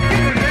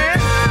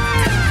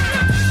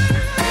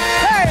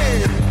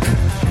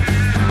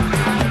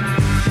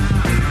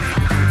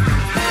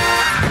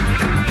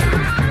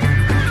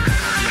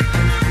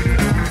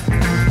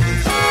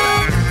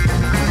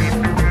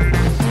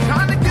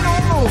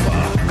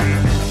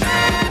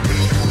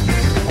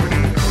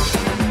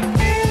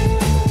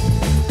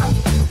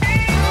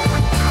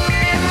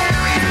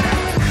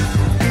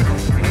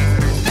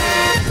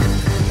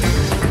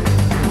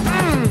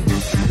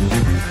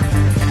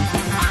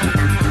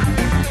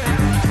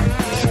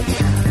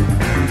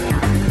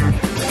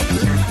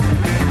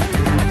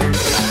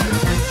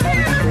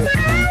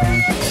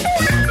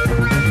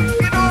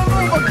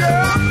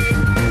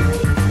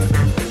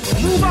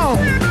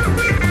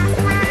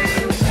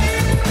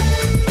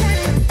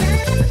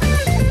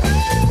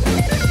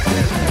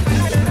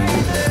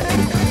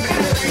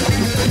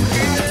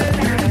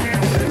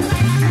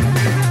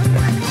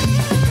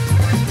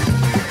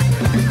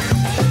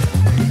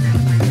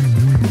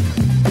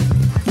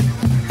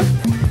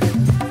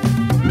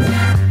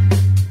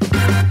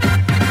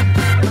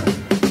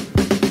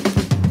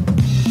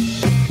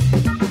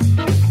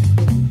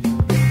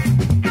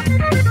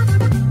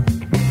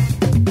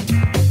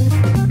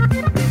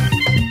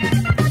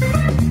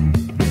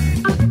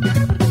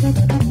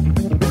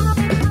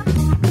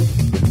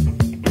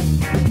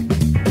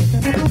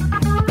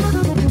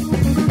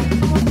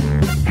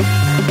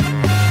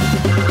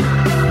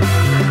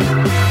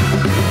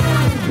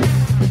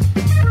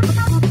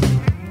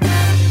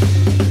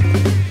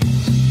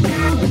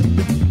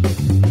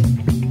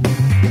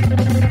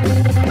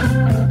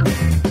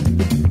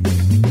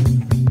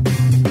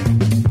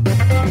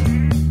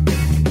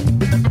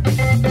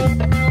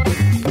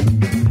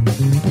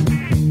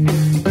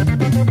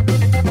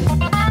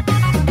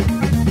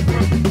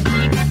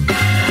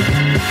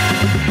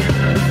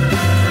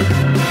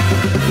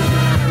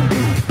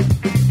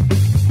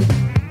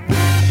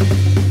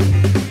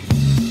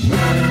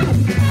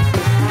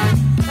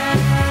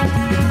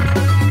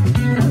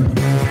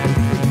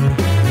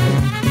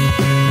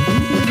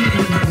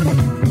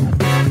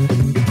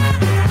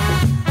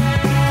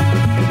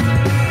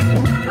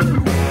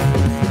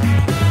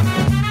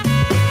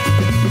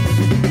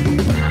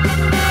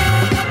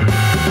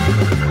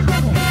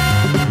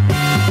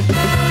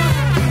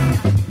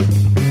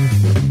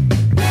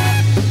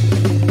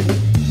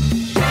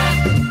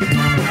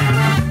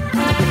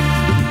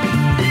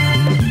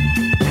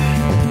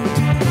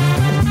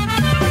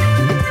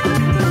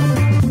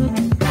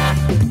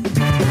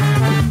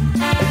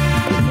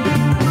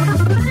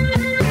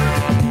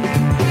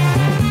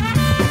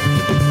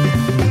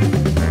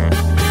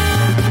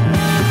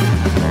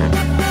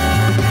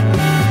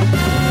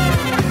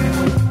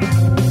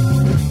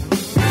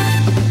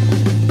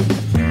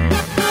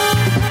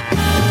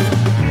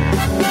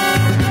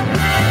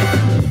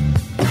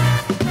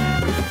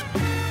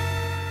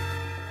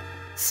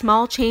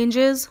 Small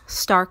Changes,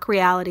 Stark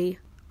Reality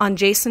on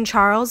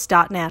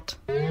jasoncharles.net.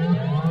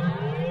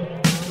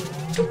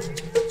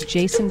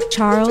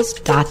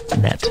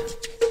 jasoncharles.net.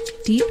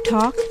 Deep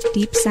talk,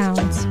 deep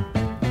sounds.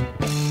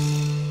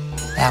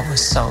 That was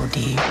so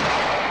deep.